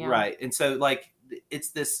game. Yeah. Right. And so, like, it's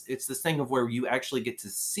this thing of where you actually get to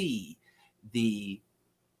see the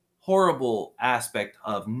horrible aspect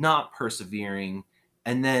of not persevering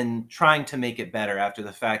and then trying to make it better after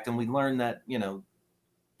the fact. And we learn that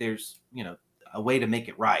there's a way to make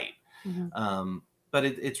it right. Mhm. But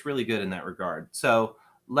it's really good in that regard. So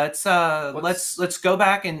let's go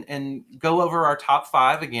back and go over our top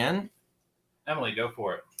 5 again. Emily, go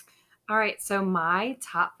for it. All right. So my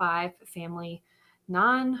top 5 family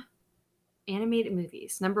non-animated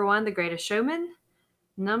movies. Number 1, The Greatest Showman.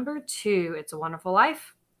 Number 2, It's a Wonderful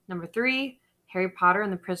Life. Number 3, Harry Potter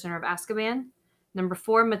and the Prisoner of Azkaban. Number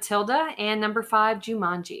 4, Matilda. And number 5,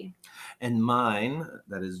 Jumanji. And mine,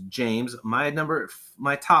 that is James, my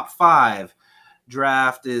top 5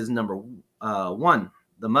 draft is number 1,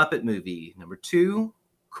 The Muppet Movie. Number 2,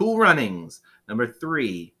 Cool Runnings. Number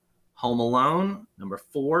 3, Home Alone. Number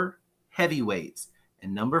 4, Heavyweights.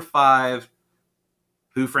 And number 5,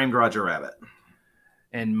 Who Framed Roger Rabbit.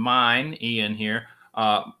 And mine, Ian here,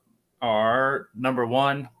 are number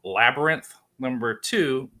 1, Labyrinth. Number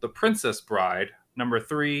 2, The Princess Bride. Number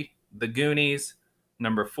 3, The Goonies.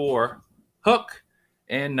 Number 4, Hook.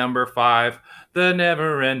 And number 5, The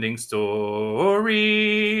Never-Ending Story.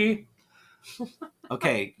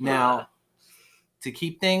 Okay, now, to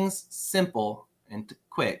keep things simple and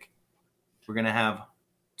quick, we're going to have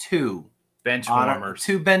 2 Bench warmers.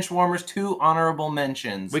 2 bench warmers, 2 honorable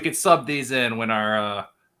mentions. We could sub these in when our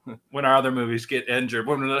other movies get injured.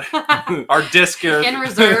 When our disc In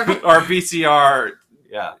reserve. our VCR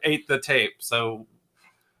Yeah. ate the tape. So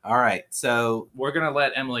All right. So we're gonna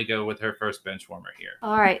let Emily go with her first bench warmer here.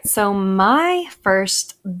 All right. So my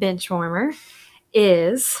first bench warmer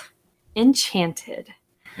is Enchanted.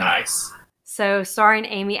 Nice. So starring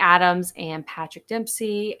Amy Adams and Patrick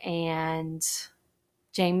Dempsey and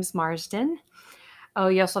James Marsden. Oh,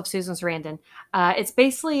 you also have Susan Sarandon. It's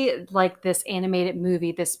basically like this animated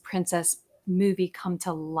movie, this princess movie come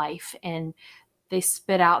to life, and they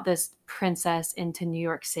spit out this princess into New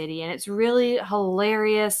York City, and it's really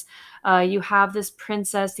hilarious. You have this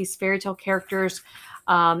princess, these fairy tale characters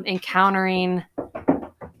encountering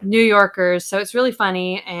New Yorkers, so it's really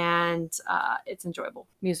funny and it's enjoyable.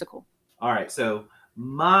 Musical. all right. So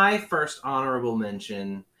my first honorable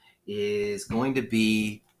mention is going to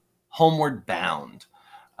be Homeward Bound.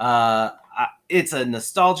 It's a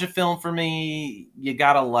nostalgia film for me. You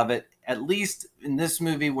gotta love it. At least in this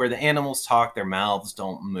movie where the animals talk, their mouths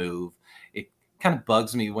don't move. It kind of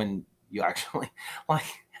bugs me when you actually like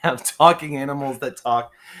have talking animals that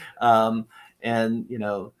talk. And you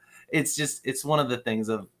know, it's one of the things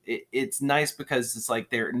of it's nice because it's like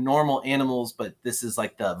they're normal animals, but this is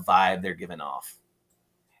like the vibe they're giving off.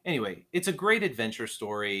 Anyway, it's a great adventure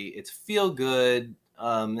story. It's feel good.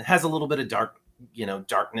 It has a little bit of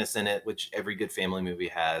darkness in it, which every good family movie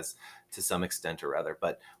has to some extent or other.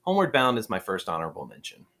 But Homeward Bound is my first honorable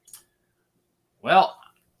mention. Well,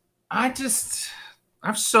 I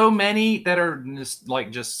have so many that are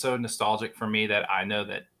just so nostalgic for me that I know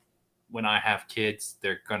that when I have kids,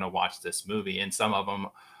 they're going to watch this movie. And some of them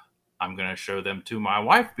I'm going to show them to my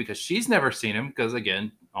wife because she's never seen them because,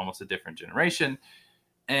 again, almost a different generation.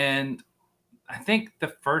 And I think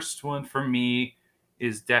the first one for me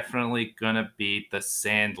is definitely gonna be The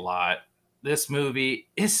Sandlot. This movie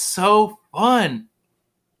is so fun.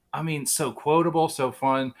 I mean, so quotable, so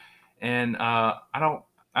fun, and I don't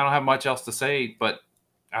have much else to say, but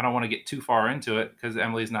I don't want to get too far into it because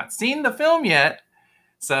Emily's not seen the film yet.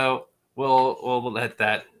 So we'll let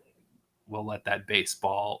that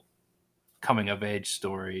baseball coming of age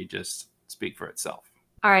story just speak for itself.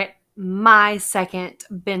 All right, my second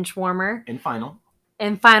bench warmer And final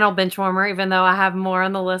bench warmer, even though I have more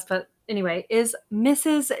on the list, but anyway, is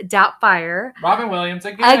Mrs. Doubtfire. Robin Williams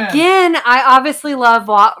again. Again, I obviously love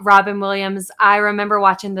Robin Williams. I remember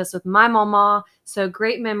watching this with my mama, so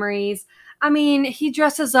great memories. I mean, he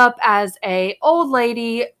dresses up as a old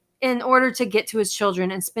lady in order to get to his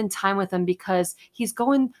children and spend time with them because he's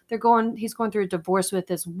going through a divorce with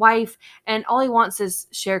his wife, and all he wants is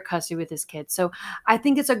share custody with his kids. So I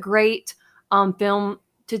think it's a great film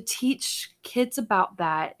to teach kids about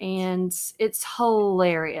that, and it's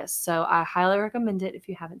hilarious. So I highly recommend it if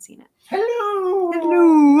you haven't seen it.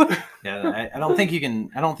 Hello. Yeah, I don't think you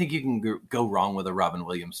can go wrong with a Robin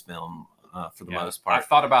Williams film for the most part. I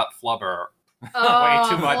thought about Flubber. Oh, way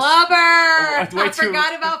too much. Flubber! I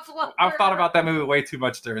forgot about Flubber. I've thought about that movie way too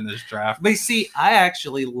much during this draft. But see, I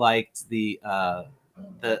actually liked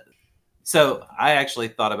so I actually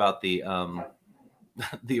thought about the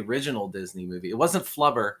original Disney movie. It wasn't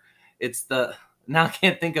Flubber. It's now I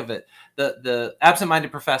can't think of it. The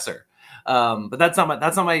Absent-Minded Professor. But that's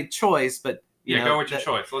not my choice. But go with your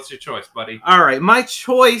choice. What's your choice, buddy? All right, my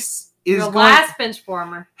choice is last bench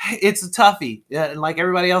warmer. It's a toughie, like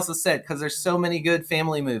everybody else has said, because there's so many good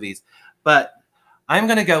family movies. But I'm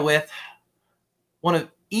going to go with one of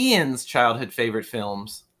Ian's childhood favorite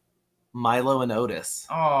films, Milo and Otis.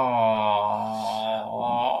 Oh,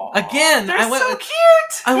 again, so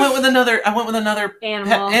cute. I went with another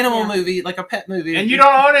animal Yeah. movie, like a pet movie. And you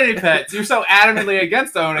don't own any pets. You're so adamantly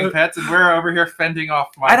against owning pets, and we're over here fending off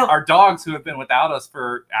our dogs who have been without us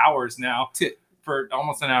for hours now. For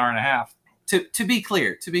almost an hour and a half. To be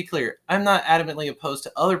clear, I'm not adamantly opposed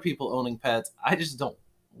to other people owning pets. I just don't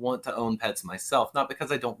want to own pets myself. Not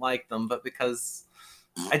because I don't like them, but because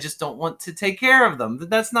I just don't want to take care of them.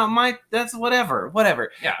 That's whatever.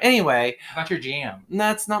 Yeah. Anyway. Not your jam.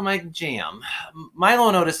 That's not my jam. Milo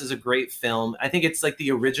and Otis is a great film. I think it's like the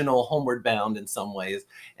original Homeward Bound in some ways.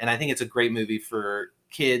 And I think it's a great movie for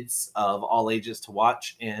kids of all ages to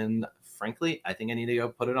watch. And frankly, I think I need to go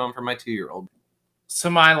put it on for my 2-year-old. So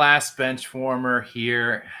my last bench warmer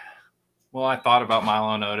here. Well, I thought about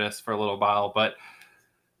Milo and Otis for a little while, but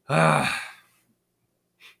I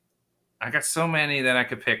got so many that I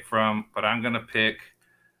could pick from, but I'm going to pick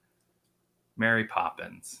Mary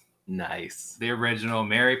Poppins. Nice. The original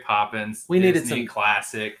Mary Poppins. We needed Disney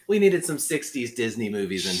classic. We needed some 60s Disney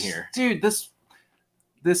movies in here. Dude, this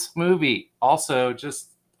movie also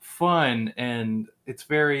just fun, and it's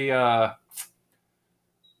very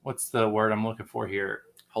what's the word I'm looking for here?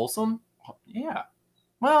 Wholesome? Yeah.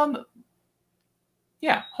 Well,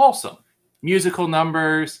 yeah, wholesome. Musical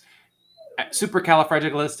numbers,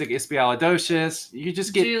 supercalifragilisticexpialidocious. You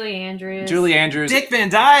just get Julie Andrews, Dick Van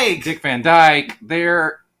Dyke.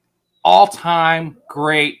 They're all-time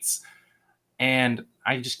greats, and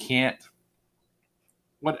I just can't.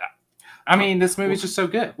 This movie's just so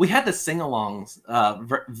good. We had the sing-alongs,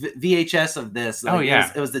 VHS of this. Like,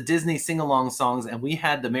 it was the Disney sing-along songs, and we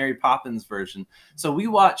had the Mary Poppins version. So we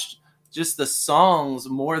watched just the songs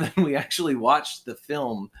more than we actually watched the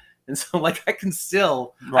film. And so, I can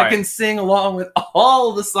sing along with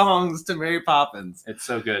all the songs to Mary Poppins. It's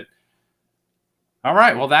so good. All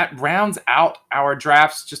right, well, that rounds out our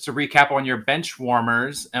drafts. Just to recap on your bench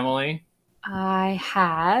warmers, Emily. I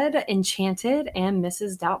had Enchanted and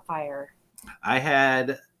Mrs. Doubtfire. I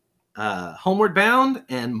had Homeward Bound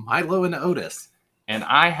and Milo and Otis. And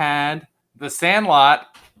I had The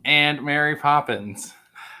Sandlot and Mary Poppins.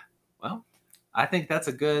 Well, I think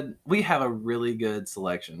we have a really good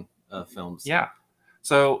selection of films. Yeah.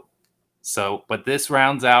 So, but this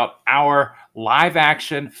rounds out our live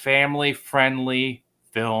action, family friendly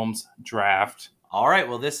films draft. All right.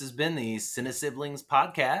 Well, this has been the Cinesiblings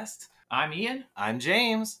podcast. I'm Ian. I'm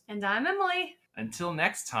James. And I'm Emily. Until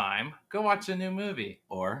next time, go watch a new movie.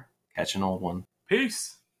 Or catch an old one.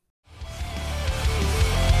 Peace.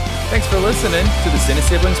 Thanks for listening to the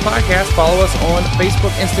Cinesiblings podcast. Follow us on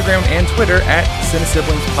Facebook, Instagram, and Twitter at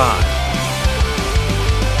CinesiblingsPod.